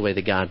things the way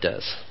that God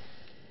does.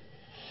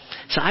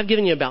 So I've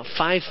given you about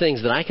 5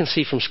 things that I can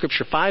see from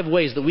Scripture, 5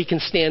 ways that we can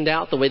stand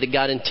out the way that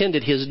God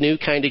intended his new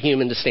kind of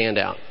human to stand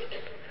out.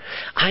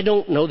 I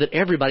don't know that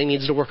everybody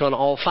needs to work on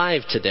all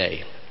 5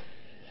 today.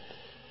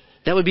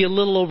 That would be a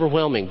little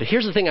overwhelming. But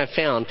here's the thing I've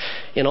found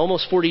in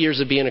almost 40 years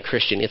of being a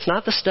Christian. It's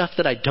not the stuff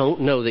that I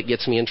don't know that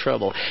gets me in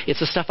trouble. It's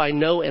the stuff I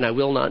know and I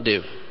will not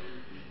do.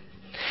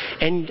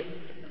 And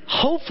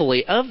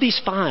hopefully, of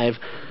these 5,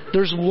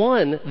 there's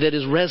one that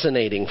is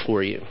resonating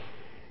for you.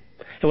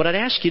 And what I'd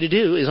ask you to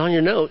do is on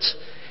your notes,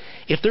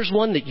 if there's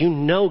one that you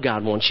know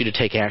God wants you to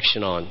take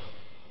action on,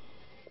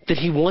 that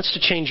he wants to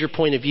change your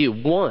point of view,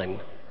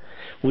 one,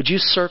 would you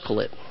circle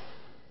it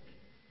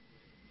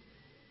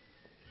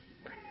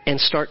and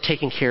start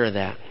taking care of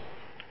that?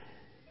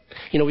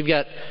 You know, we've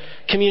got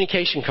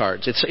communication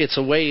cards.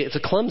 It's a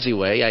clumsy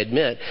way, I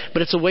admit,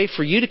 but it's a way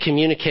for you to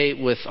communicate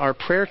with our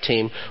prayer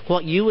team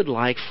what you would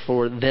like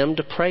for them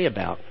to pray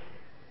about.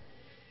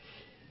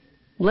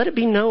 Let it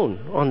be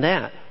known on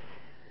that.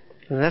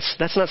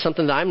 That's not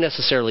something that I'm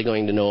necessarily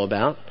going to know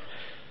about.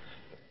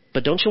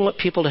 But don't you want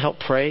people to help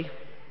pray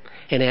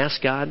and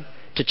ask God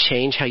to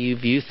change how you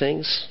view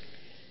things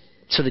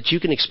so that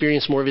you can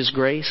experience more of his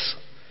grace,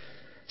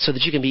 so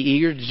that you can be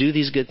eager to do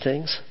these good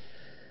things?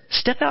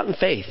 Step out in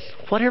faith,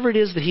 whatever it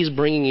is that he's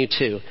bringing you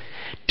to.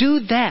 Do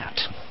that,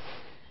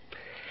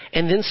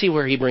 and then see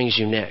where he brings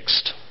you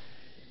next.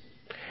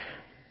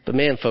 But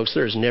man, folks,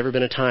 there has never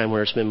been a time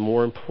where it's been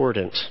more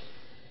important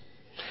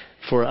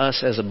for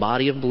us as a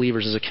body of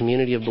believers, as a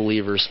community of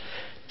believers,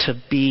 to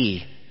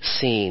be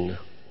seen,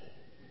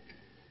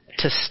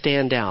 to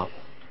stand out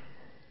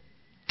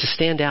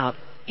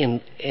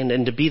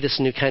and to be this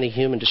new kind of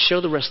human, to show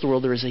the rest of the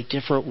world there is a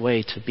different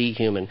way to be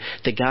human,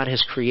 that God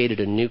has created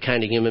a new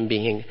kind of human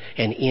being,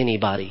 and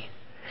anybody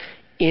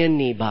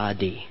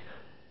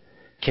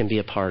can be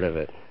a part of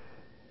it.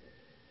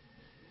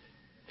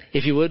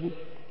 If you would,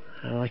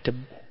 I'd like to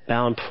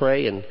bow and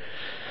pray, and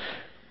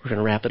we're going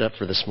to wrap it up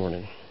for this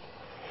morning.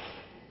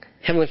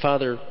 Heavenly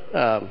Father,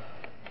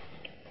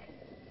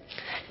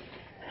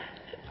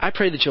 I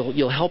pray that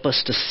you'll help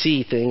us to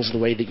see things the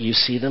way that you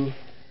see them.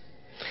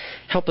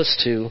 Help us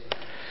to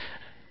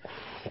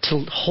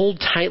hold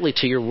tightly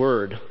to your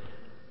word.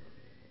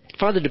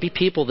 Father, to be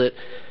people that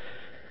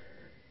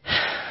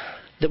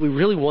we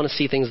really want to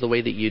see things the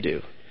way that you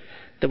do.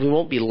 That we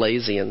won't be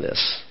lazy in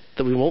this.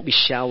 That we won't be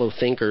shallow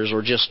thinkers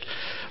or just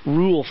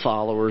rule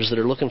followers that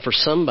are looking for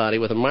somebody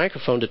with a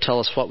microphone to tell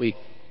us what we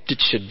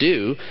should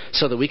do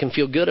so that we can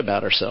feel good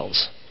about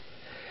ourselves.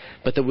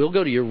 But that we'll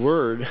go to your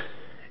word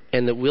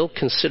and that we'll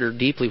consider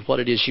deeply what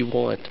it is you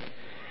want.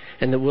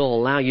 And that we'll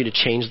allow you to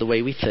change the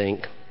way we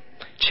think,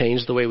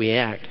 change the way we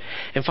act.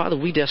 And Father,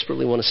 we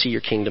desperately want to see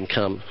your kingdom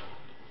come.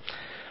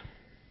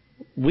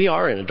 We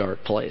are in a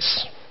dark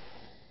place.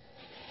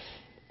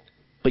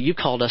 But you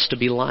called us to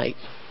be light.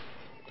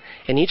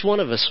 And each one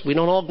of us, we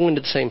don't all go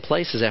into the same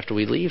places after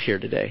we leave here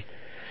today.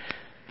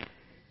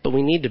 But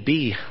we need to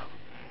be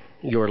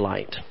your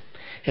light.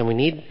 And we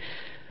need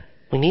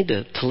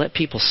to let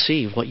people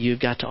see what you've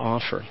got to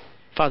offer.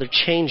 Father,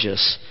 change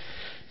us.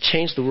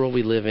 Change the world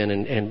we live in.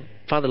 And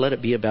Father, let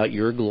it be about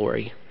your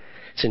glory.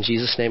 It's in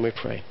Jesus' name we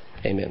pray.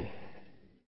 Amen.